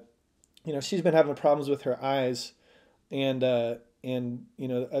that she's been having problems with her eyes, and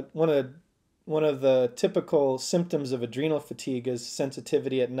one of the typical symptoms of adrenal fatigue is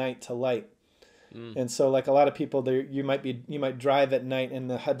sensitivity at night to light. And so, like a lot of people, you might drive at night and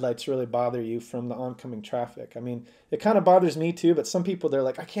the headlights really bother you from the oncoming traffic. I mean, it kind of bothers me too, but some people, they're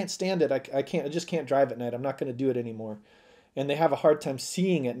like, I can't stand it. I just can't drive at night. I'm not going to do it anymore. And they have a hard time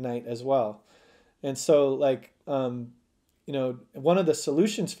seeing at night as well. And so, one of the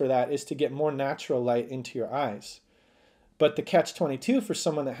solutions for that is to get more natural light into your eyes. But the catch-22 for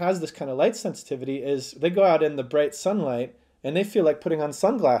someone that has this kind of light sensitivity is they go out in the bright sunlight and they feel like putting on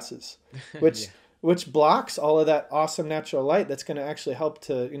sunglasses, which Yeah. which blocks all of that awesome natural light that's going to actually help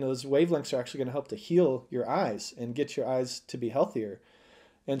to, those wavelengths are actually going to help to heal your eyes and get your eyes to be healthier.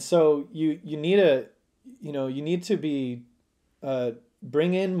 And so you need to be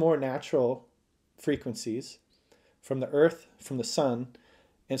bring in more natural frequencies from the earth, from the sun,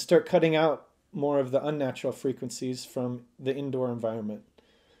 and start cutting out more of the unnatural frequencies from the indoor environment.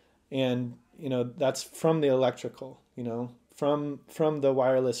 And that's from the electrical, from the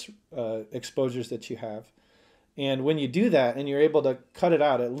wireless exposures that you have. And when you do that and you're able to cut it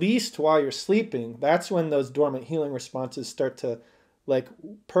out, at least while you're sleeping, that's when those dormant healing responses start to like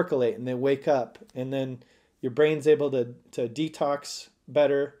percolate and they wake up. And then your brain's able to detox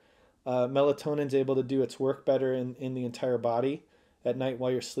better. Melatonin's able to do its work better in the entire body at night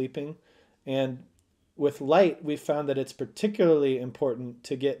while you're sleeping. And with light, we found that it's particularly important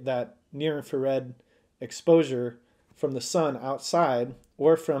to get that near infrared exposure from the sun outside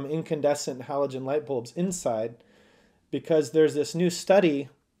or from incandescent halogen light bulbs inside, because there's this new study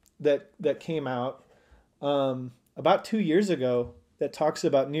that came out about 2 years ago that talks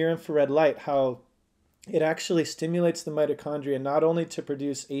about near infrared light, how it actually stimulates the mitochondria not only to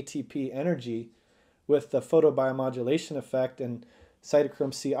produce ATP energy with the photobiomodulation effect and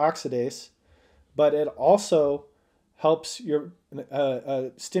cytochrome C oxidase, but it also helps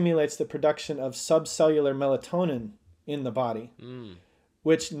stimulates the production of subcellular melatonin in the body,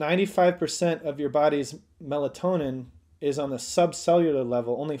 which 95% of your body's melatonin is on the subcellular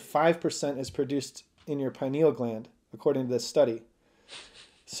level. Only 5% is produced in your pineal gland, according to this study.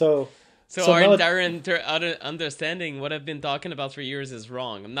 So our entire understanding, what I've been talking about for years, is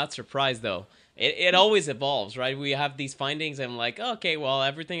wrong. I'm not surprised though. It always evolves, right? We have these findings and I'm like, okay, well,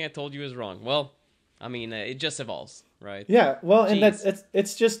 everything I told you is wrong. Well, I mean, it just evolves, right? Yeah, well, and Jeez.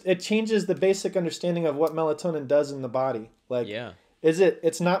 it changes the basic understanding of what melatonin does in the body. Like, Yeah.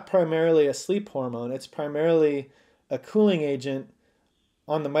 it's not primarily a sleep hormone. It's primarily a cooling agent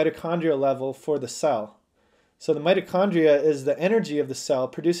on the mitochondrial level for the cell. So the mitochondria is the energy of the cell,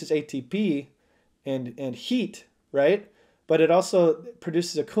 produces ATP and heat, right? But it also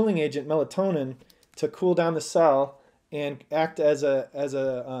produces a cooling agent, melatonin, to cool down the cell and act as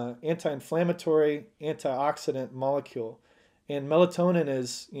a anti-inflammatory, antioxidant molecule. And melatonin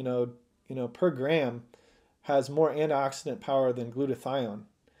is, per gram has more antioxidant power than glutathione.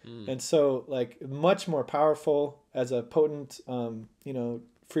 And so, like, much more powerful as a potent,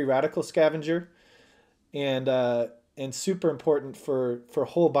 free radical scavenger, and super important for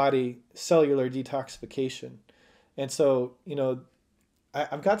whole body cellular detoxification. And so,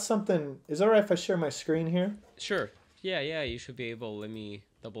 I've got something. Is it all right if I share my screen here? Sure. Yeah, you should be able. Let me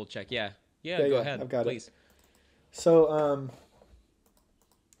double check. Yeah. Yeah, Go yeah, ahead, I've got please. it. So,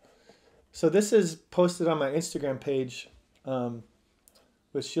 so this is posted on my Instagram page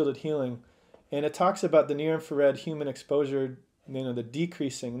with Shielded Healing, And it talks about the near infrared human exposure, the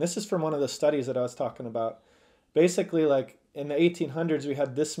decreasing. And this is from one of the studies that I was talking about. Basically, like in the 1800s, we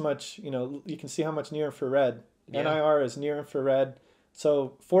had this much, you can see how much near infrared. Yeah. NIR is near infrared.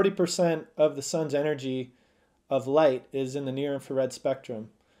 So 40% of the sun's energy of light is in the near infrared spectrum.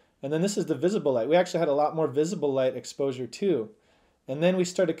 And then this is the visible light. We actually had a lot more visible light exposure too. And then we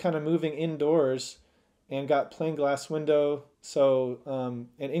started kind of moving indoors and got plain glass window. So,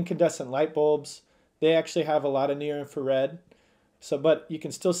 and incandescent light bulbs, they actually have a lot of near infrared. So, but you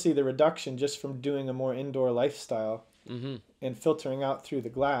can still see the reduction just from doing a more indoor lifestyle and filtering out through the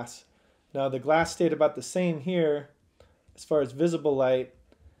glass. Now, the glass stayed about the same here as far as visible light.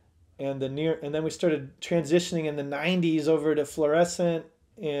 And then we started transitioning in the 90s over to fluorescent,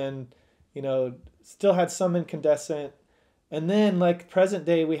 and still had some incandescent. And then, like present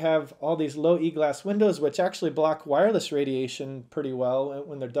day, we have all these low E-glass windows, which actually block wireless radiation pretty well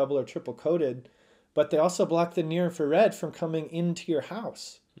when they're double or triple coated, but they also block the near infrared from coming into your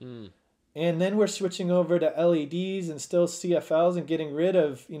house. And then we're switching over to LEDs and still CFLs and getting rid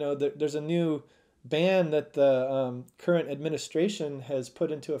of, there's a new ban that the current administration has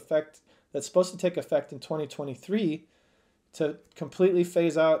put into effect that's supposed to take effect in 2023 to completely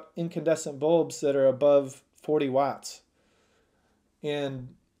phase out incandescent bulbs that are above 40 watts.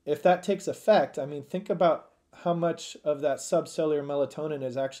 And if that takes effect, I mean, think about how much of that subcellular melatonin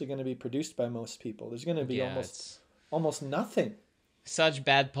is actually going to be produced by most people. There's going to be almost nothing. Such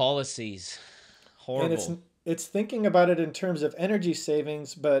bad policies. Horrible. And it's thinking about it in terms of energy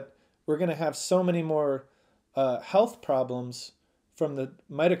savings, but we're going to have so many more health problems from the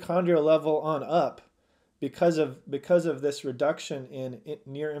mitochondrial level on up because of this reduction in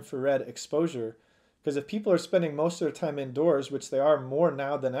near infrared exposure. Because if people are spending most of their time indoors, which they are more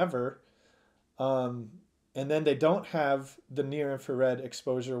now than ever, and then they don't have the near infrared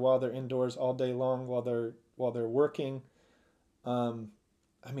exposure while they're indoors all day long while they're working,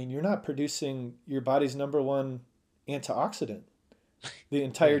 I mean, you're not producing your body's number one antioxidant the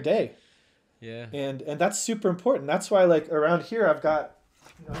entire day. Yeah. And that's super important. That's why, like, around here I've got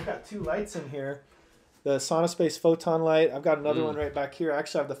two lights in here. The SonaSpace photon light. I've got another one right back here. I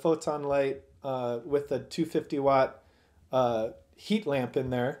actually have the photon light with the 250 watt heat lamp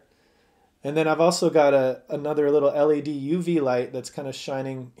in there. And then I've also got another little LED UV light that's kind of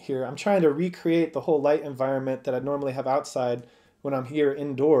shining here. I'm trying to recreate the whole light environment that I normally have outside when I'm here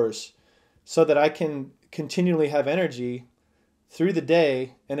indoors so that I can continually have energy through the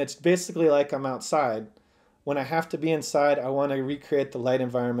day. And it's basically like I'm outside. When I have to be inside, I want to recreate the light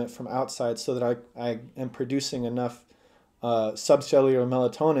environment from outside so that I am producing enough subcellular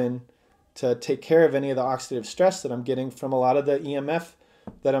melatonin to take care of any of the oxidative stress that I'm getting from a lot of the EMF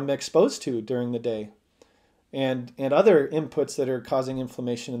that I'm exposed to during the day and other inputs that are causing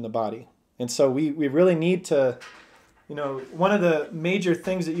inflammation in the body. And so we really need to, one of the major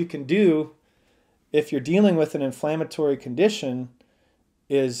things that you can do if you're dealing with an inflammatory condition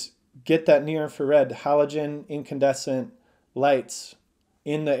is get that near infrared halogen incandescent lights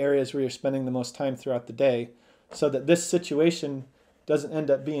in the areas where you're spending the most time throughout the day so that this situation doesn't end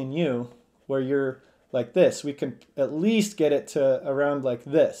up being you where you're like this. We can at least get it to around like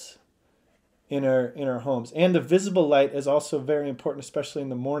this in our homes. And the visible light is also very important, especially in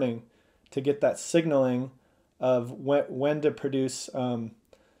the morning, to get that signaling of when to produce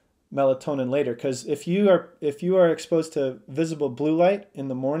melatonin later. Because if you are exposed to visible blue light in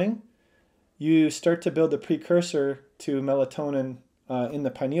the morning, you start to build a precursor to melatonin in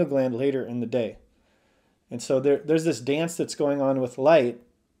the pineal gland later in the day. And so there's this dance that's going on with light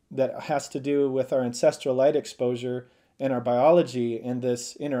that has to do with our ancestral light exposure and our biology and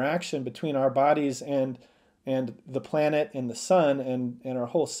this interaction between our bodies and the planet and the sun and our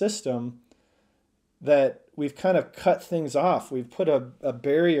whole system, that we've kind of cut things off. We've put a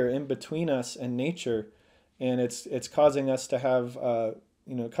barrier in between us and nature, and it's causing us to have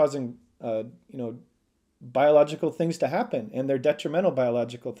biological things to happen, and they're detrimental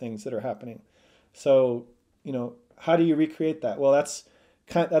biological things that are happening. So, how do you recreate that? Well, that's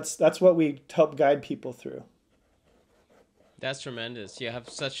what we help guide people through. That's tremendous. You have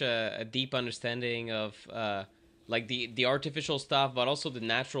such a deep understanding of like the artificial stuff, but also the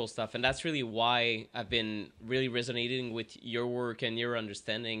natural stuff. And that's really why I've been really resonating with your work and your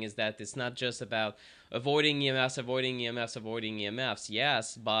understanding, is that it's not just about avoiding EMFs.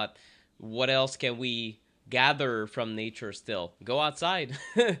 Yes, but what else can we gather from nature still? Go outside.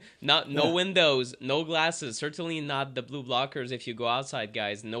 No windows, no glasses, certainly not the blue blockers if you go outside,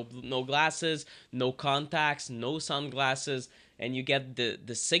 guys. No glasses, no contacts, no sunglasses, and you get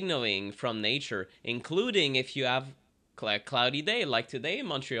the signaling from nature, including if you have cloudy day like today in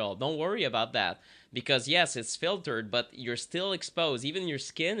Montreal. Don't worry about that because yes, it's filtered, but you're still exposed. Even your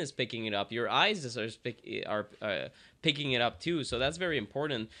skin is picking it up. Your eyes are picking it up too. So that's very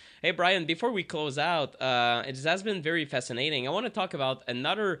important. Hey, Brian, before we close out, it has been very fascinating. I want to talk about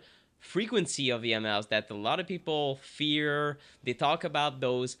another frequency of EMFs that a lot of people fear. They talk about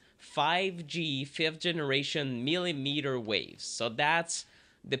those 5G, fifth generation millimeter waves. So that's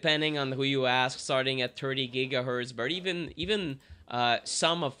depending on who you ask, starting at 30 gigahertz, but even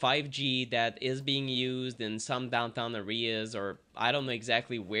some of 5G that is being used in some downtown areas, or I don't know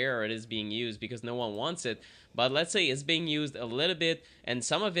exactly where it is being used because no one wants it. But let's say it's being used a little bit, and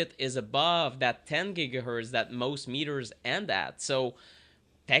some of it is above that 10 gigahertz that most meters end at. So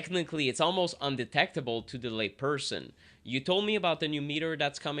technically it's almost undetectable to the lay person. You told me about the new meter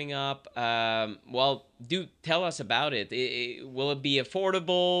that's coming up. Well, do tell us about it. Will it be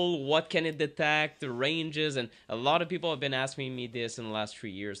affordable? What can it detect? The ranges? And a lot of people have been asking me this in the last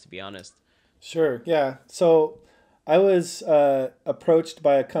 3 years, to be honest. Sure. Yeah. So I was approached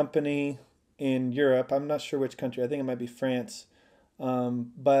by a company in Europe. I'm not sure which country. I think it might be France.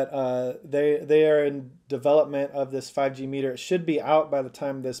 But they are in development of this 5G meter. It should be out by the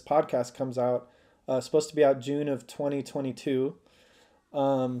time this podcast comes out. Supposed to be out June of 2022.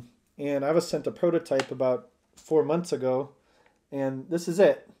 And I was sent a prototype about 4 months ago, and this is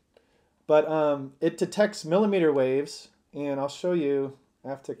it. But it detects millimeter waves, and I'll show you. I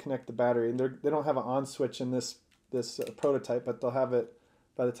have to connect the battery. And they don't have an on switch in this prototype, but they'll have it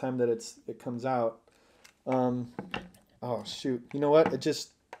by the time that it comes out. Oh shoot! You know what? I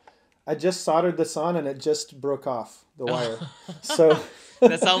just soldered this on and it just broke off the wire. So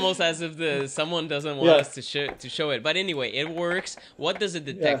that's almost as if someone doesn't want us to show it. But anyway, it works. What does it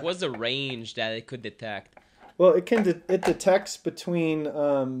detect? Yeah. What's the range that it could detect? Well, it detects between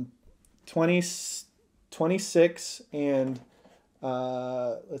 26 and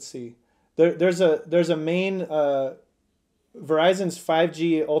let's see. There's a main Verizon's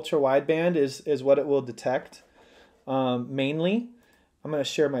 5G ultra wideband is what it will detect. Mainly, I'm going to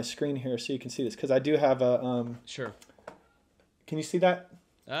share my screen here so you can see this because I do have a Sure. Can you see that?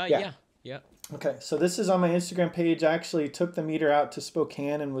 Yeah. Okay, so this is on my Instagram page. I actually took the meter out to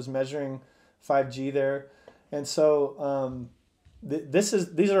Spokane and was measuring 5G there, and so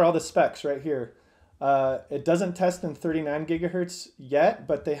these are all the specs right here. It doesn't test in 39 gigahertz yet,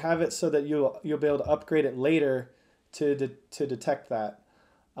 but they have it so that you'll be able to upgrade it later to detect that.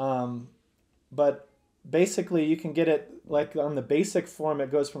 But basically, you can get it like on the basic form.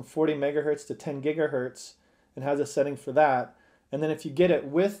 It goes from 40 megahertz to 10 gigahertz and has a setting for that. And then if you get it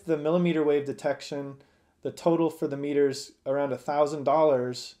with the millimeter wave detection, the total for the meter's around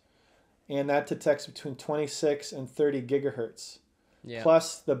 $1,000, and that detects between 26 and 30 gigahertz. Yeah.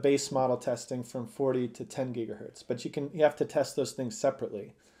 Plus the base model testing from 40 to 10 gigahertz. But you have to test those things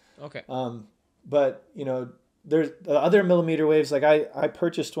separately. Okay. But there's other millimeter waves. Like I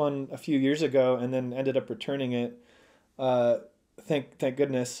purchased one a few years ago and then ended up returning it. Thank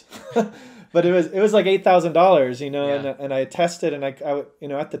goodness. But it was like $8,000, Yeah. and I tested, and I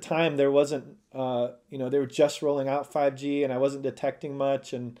at the time there wasn't they were just rolling out 5G and I wasn't detecting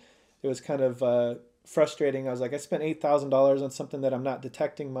much, and it was kind of frustrating. I was like, I spent $8,000 on something that I'm not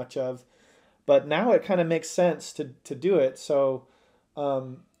detecting much of. But now it kind of makes sense to do it. So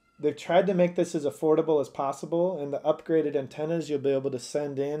they've tried to make this as affordable as possible, and the upgraded antennas you'll be able to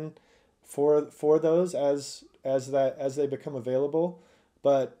send in for those as they become available.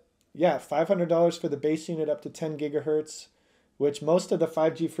 But yeah, $500 for the base unit up to 10 gigahertz, which most of the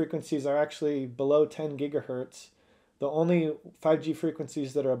 5G frequencies are actually below 10 gigahertz. The only 5G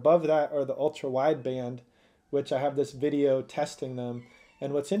frequencies that are above that are the ultra wideband, which I have this video testing them.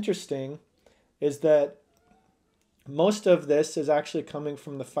 And what's interesting is that most of this is actually coming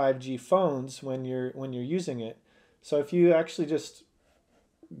from the 5G phones when you're using it. So if you actually just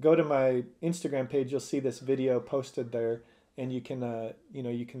go to my Instagram page, you'll see this video posted there, and you can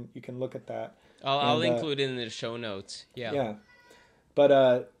you can look at that. I'll include it in the show notes. Yeah. Yeah.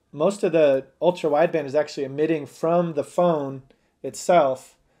 But most of the ultra wideband is actually emitting from the phone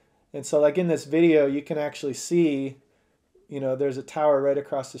itself. And so like in this video, you can actually see, there's a tower right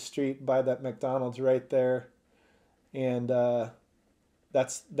across the street by that McDonald's right there. And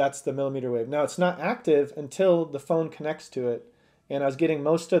that's the millimeter wave. Now it's not active until the phone connects to it. And I was getting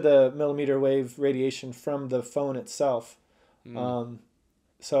most of the millimeter wave radiation from the phone itself.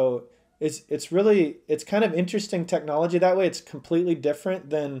 So it's kind of interesting technology that way. It's completely different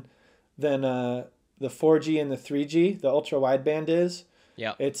than the 4G and the 3G, the ultra wideband is.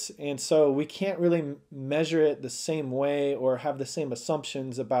 Yeah. And so we can't really measure it the same way or have the same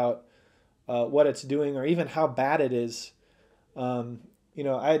assumptions about what it's doing or even how bad it is. And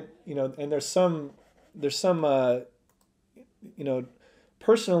there's some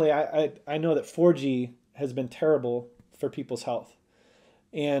personally, I know that 4G has been terrible for people's health,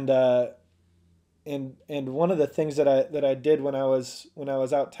 and and one of the things that I did when I was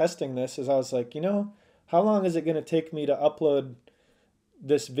out testing this is I was like, how long is it going to take me to upload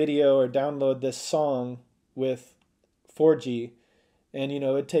this video or download this song with 4G, and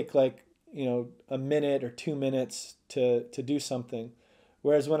it'd take like a minute or 2 minutes to do something,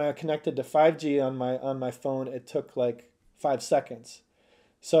 whereas when I connected to 5G on my phone, it took like 5 seconds. Wow.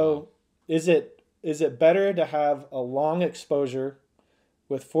 So is it better to have a long exposure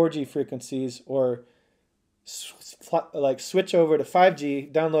with 4G frequencies, or like switch over to 5G,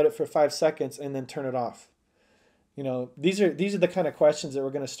 download it for 5 seconds, and then turn it off? These are the kind of questions that we're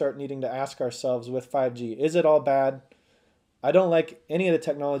going to start needing to ask ourselves with 5G. Is it all bad? I don't like any of the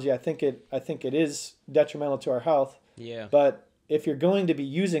technology. I think it is detrimental to our health. Yeah. But if you're going to be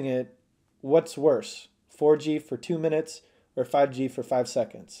using it, what's worse? 4G for 2 minutes or 5G for 5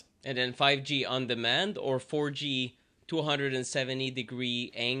 seconds? And then 5G on demand, or 4G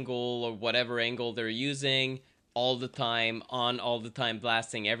 270-degree angle, or whatever angle they're using, all the time, on all the time,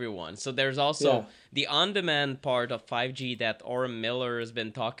 blasting everyone. So there's Yeah. also the on-demand part of 5G that Oren Miller has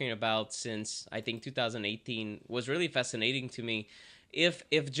been talking about since, I think, 2018, was really fascinating to me. If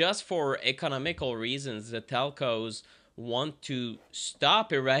just for economical reasons, the telcos want to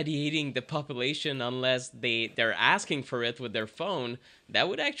stop irradiating the population unless they're asking for it with their phone, that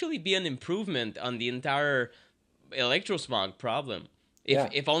would actually be an improvement on the entire electrosmog problem. If Yeah.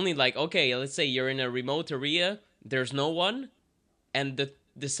 if only, like, okay, let's say you're in a remote area, there's no one, and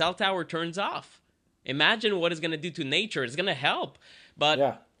the cell tower turns off. Imagine what it's gonna do to nature. It's gonna help, but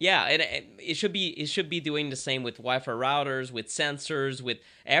Yeah. yeah, it should be doing the same with Wi-Fi routers, with sensors, with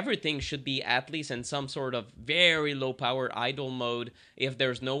everything. Should be at least in some sort of very low power idle mode if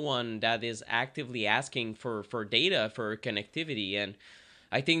there's no one that is actively asking for data, for connectivity. And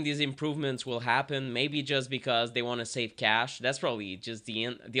I think these improvements will happen, maybe just because they want to save cash. That's probably just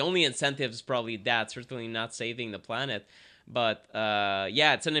the only incentive is probably that. Certainly not saving the planet, but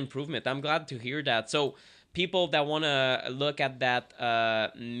yeah, it's an improvement. I'm glad to hear that. So people that want to look at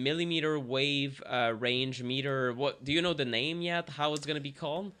that millimeter wave range meter, what do you know the name yet? How it's gonna be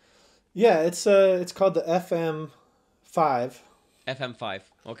called? Yeah, it's called the FM5. FM5.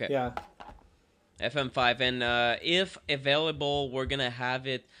 Okay. Yeah. FM5, and if available, we're gonna have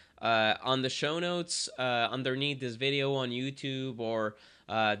it on the show notes underneath this video on YouTube, or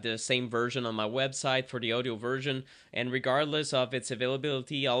the same version on my website for the audio version. And regardless of its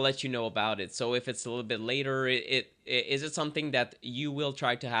availability, I'll let you know about it. So if it's a little bit later, is it something that you will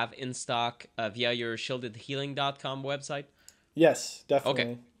try to have in stock via your shieldedhealing.com website? Yes, Okay,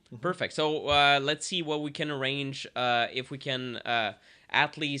 definitely. perfect. So let's see what we can arrange. If we can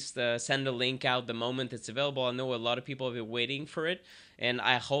at least send a link out the moment it's available. I know a lot of people have been waiting for it, and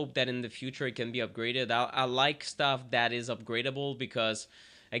I hope that in the future it can be upgraded. I like stuff that is upgradable because,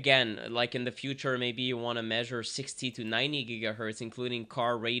 again, like in the future, maybe you want to measure 60 to 90 gigahertz, including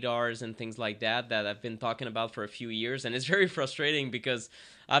car radars and things like that I've been talking about for a few years. And it's very frustrating because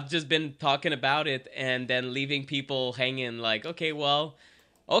I've just been talking about it and then leaving people hanging like, okay, well,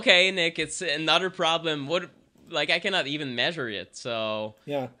 okay, Nick, it's another problem. What, like, I cannot even measure it. So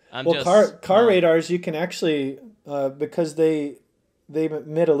Yeah. I'm Well, car just, car radars, you can actually, because they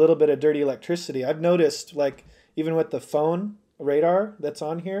emit a little bit of dirty electricity. I've noticed, like, even with the phone radar that's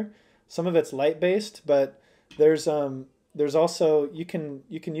on here, some of it's light based, but there's also, you can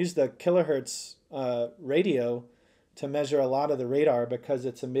use the kilohertz radio to measure a lot of the radar because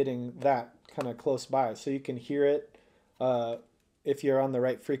it's emitting that kind of close by, so you can hear it uh, if you're on the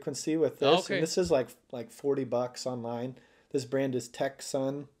right frequency with this. And okay. this is like $40 online. This brand is Tech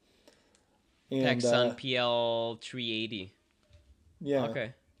Sun, and Texan PL 380. yeah.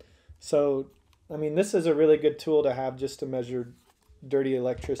 Okay. So, I mean, this is a really good tool to have just to measure dirty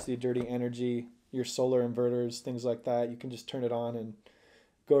electricity, dirty energy, your solar inverters, things like that. You can just turn it on and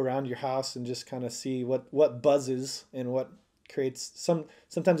go around your house and just kind of see what buzzes and what creates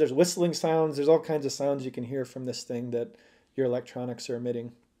sometimes there's whistling sounds. There's all kinds of sounds you can hear from this thing that your electronics are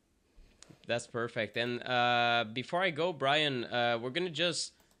emitting. That's perfect. And before I go, Brian, we're going to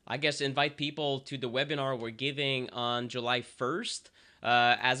just, I guess, invite people to the webinar we're giving on July 1st.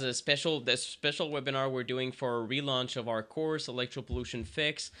 As the special webinar we're doing for a relaunch of our course, Electropollution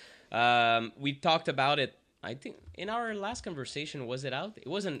Fix. We talked about it, I think, in our last conversation. Was it out? It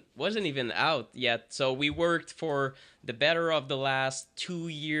wasn't even out yet. So we worked for the better of the last 2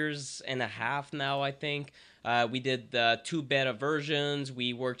 years and a half now, I think, We did two beta versions.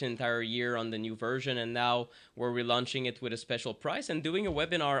 We worked an entire year on the new version, and now we're relaunching it with a special price and doing a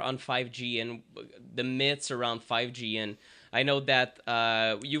webinar on 5G and the myths around 5G. And I know that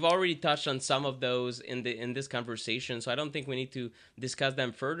you've already touched on some of those in this conversation, so I don't think we need to discuss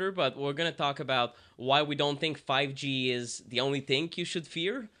them further. But we're gonna talk about why we don't think 5G is the only thing you should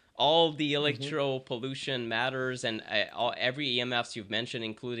fear. All the Hmm. electro pollution matters, and every EMFs you've mentioned,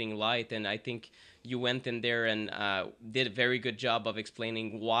 including light. And I think you went in there and did a very good job of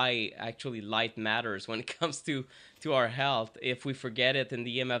explaining why actually light matters when it comes to our health. If we forget it in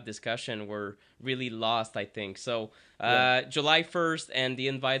the EMF discussion, we're really lost, I think. So Yeah. July 1st, and the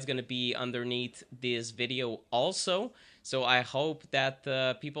invite's going to be underneath this video also. So I hope that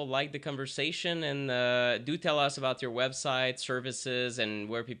people like the conversation, and do tell us about your website, services, and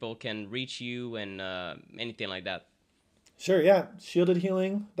where people can reach you, and anything like that. Sure, yeah.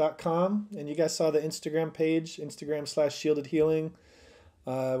 Shieldedhealing.com. And you guys saw the Instagram page, Instagram/shieldedhealing.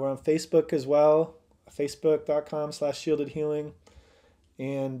 We're on Facebook as well, facebook.com/shieldedhealing.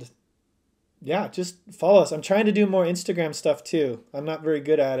 And yeah, just follow us. I'm trying to do more Instagram stuff too. I'm not very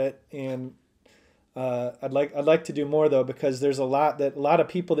good at it. And I'd like to do more though, because there's a lot of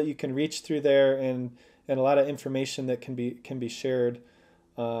people that you can reach through there, and a lot of information that can be shared.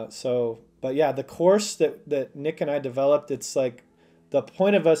 But yeah, the course that Nick and I developed, it's like the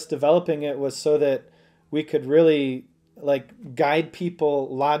point of us developing it was so that we could really like guide people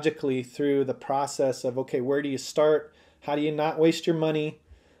logically through the process of, okay, where do you start? How do you not waste your money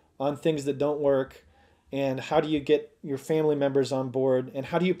on things that don't work? And how do you get your family members on board? And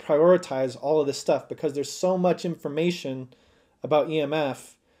how do you prioritize all of this stuff? Because there's so much information about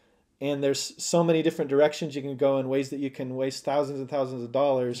EMF, and there's so many different directions you can go in, ways that you can waste thousands and thousands of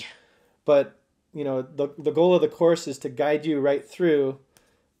dollars. But the goal of the course is to guide you right through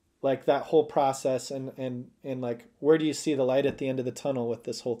like that whole process, and like where do you see the light at the end of the tunnel with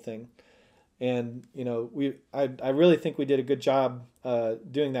this whole thing. And I really think we did a good job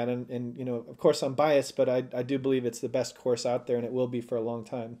doing that. And of course I'm biased, but I do believe it's the best course out there, and it will be for a long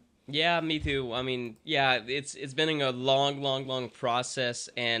time. Yeah, me too. I mean, yeah, it's been a long, long, long process,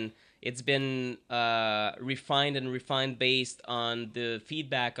 and it's been refined and refined based on the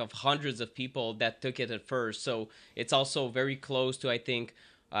feedback of hundreds of people that took it at first. So it's also very close to, I think,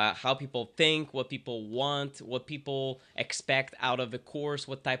 how people think, what people want, what people expect out of the course,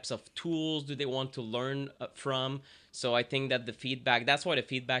 what types of tools do they want to learn from. So I think that the feedback, that's why the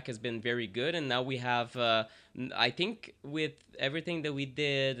feedback has been very good. And now we have, I think, with everything that we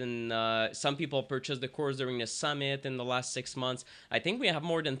did, and some people purchased the course during the summit in the last 6 months, I think we have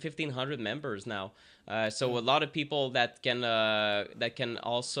more than 1,500 members now. So Yeah. a lot of people that can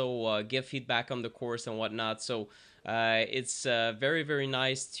also give feedback on the course and whatnot. So it's very, very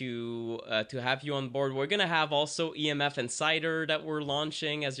nice to have you on board. We're gonna have also EMF Insider that we're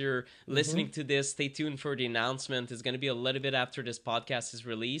launching. As you're Mm-hmm. listening to this, stay tuned for the announcement. It's gonna be a little bit after this podcast is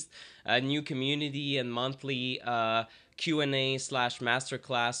released. A new community and monthly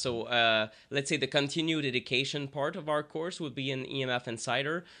Q&A/masterclass. So let's say the continued education part of our course would be an EMF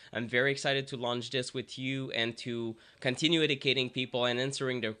Insider. I'm very excited to launch this with you and to continue educating people and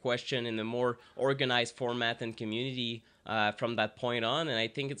answering their question in a more organized format and community from that point on. And I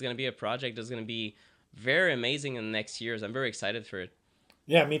think it's going to be a project that's going to be very amazing in the next years. I'm very excited for it.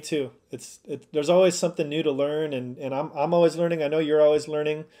 Yeah, me too. There's always something new to learn, and I'm always learning. I know you're always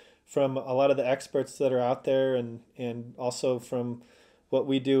learning from a lot of the experts that are out there, and also from what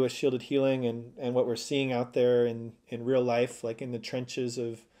we do with shielded healing, and what we're seeing out there in real life, like in the trenches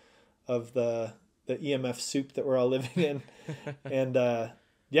of the EMF soup that we're all living in. And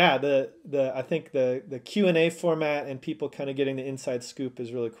yeah, the I think the Q&A format and people kind of getting the inside scoop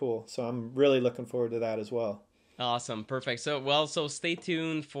is really cool. So I'm really looking forward to that as well. Awesome, perfect. So stay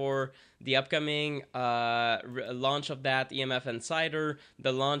tuned for the upcoming launch of that EMF Insider,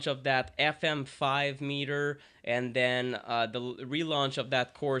 the launch of that FM5 meter, and then the relaunch of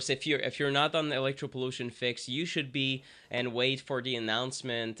that course. If you're not on the electropollution fix, you should be, and wait for the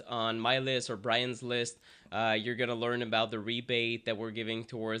announcement on my list or Brian's list. You're gonna learn about the rebate that we're giving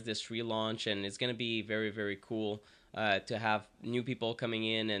towards this relaunch, and it's gonna be very, very cool to have new people coming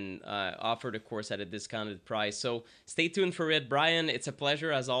in and offer the course at a discounted price. So stay tuned for it. Brian, it's a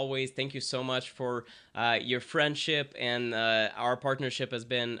pleasure as always. Thank you so much for your friendship, and our partnership has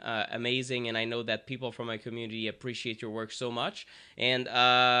been amazing. And I know that people from my community appreciate your work so much. And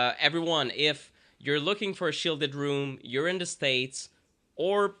everyone, if you're looking for a shielded room, you're in the States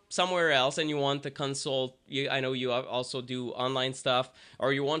or somewhere else, and you want to consult, I know you also do online stuff,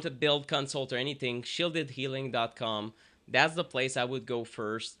 or you want to build consult or anything, shieldedhealing.com. that's the place I would go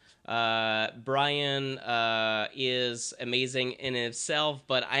first. Brian is amazing in himself,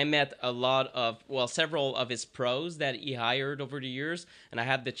 but I met a lot of, well, several of his pros that he hired over the years, and I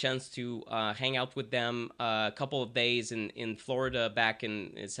had the chance to hang out with them a couple of days in Florida back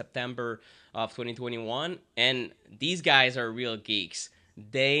in September of 2021. And these guys are real geeks.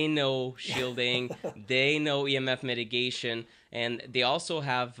 They know shielding, they know EMF mitigation, and they also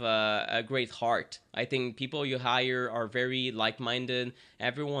have a great heart. I think people you hire are very like-minded.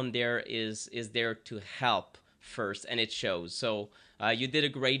 Everyone there is there to help first, and it shows. So you did a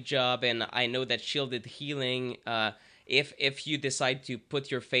great job, and I know that Shielded Healing. If you decide to put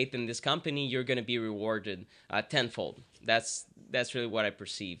your faith in this company, you're going to be rewarded tenfold. That's really what I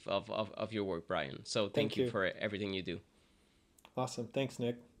perceive of your work, Brian. So thank Thank you you. for everything you do. Awesome. Thanks,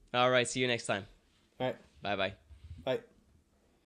 Nick. All right, see you next time. All right. Bye bye. Bye.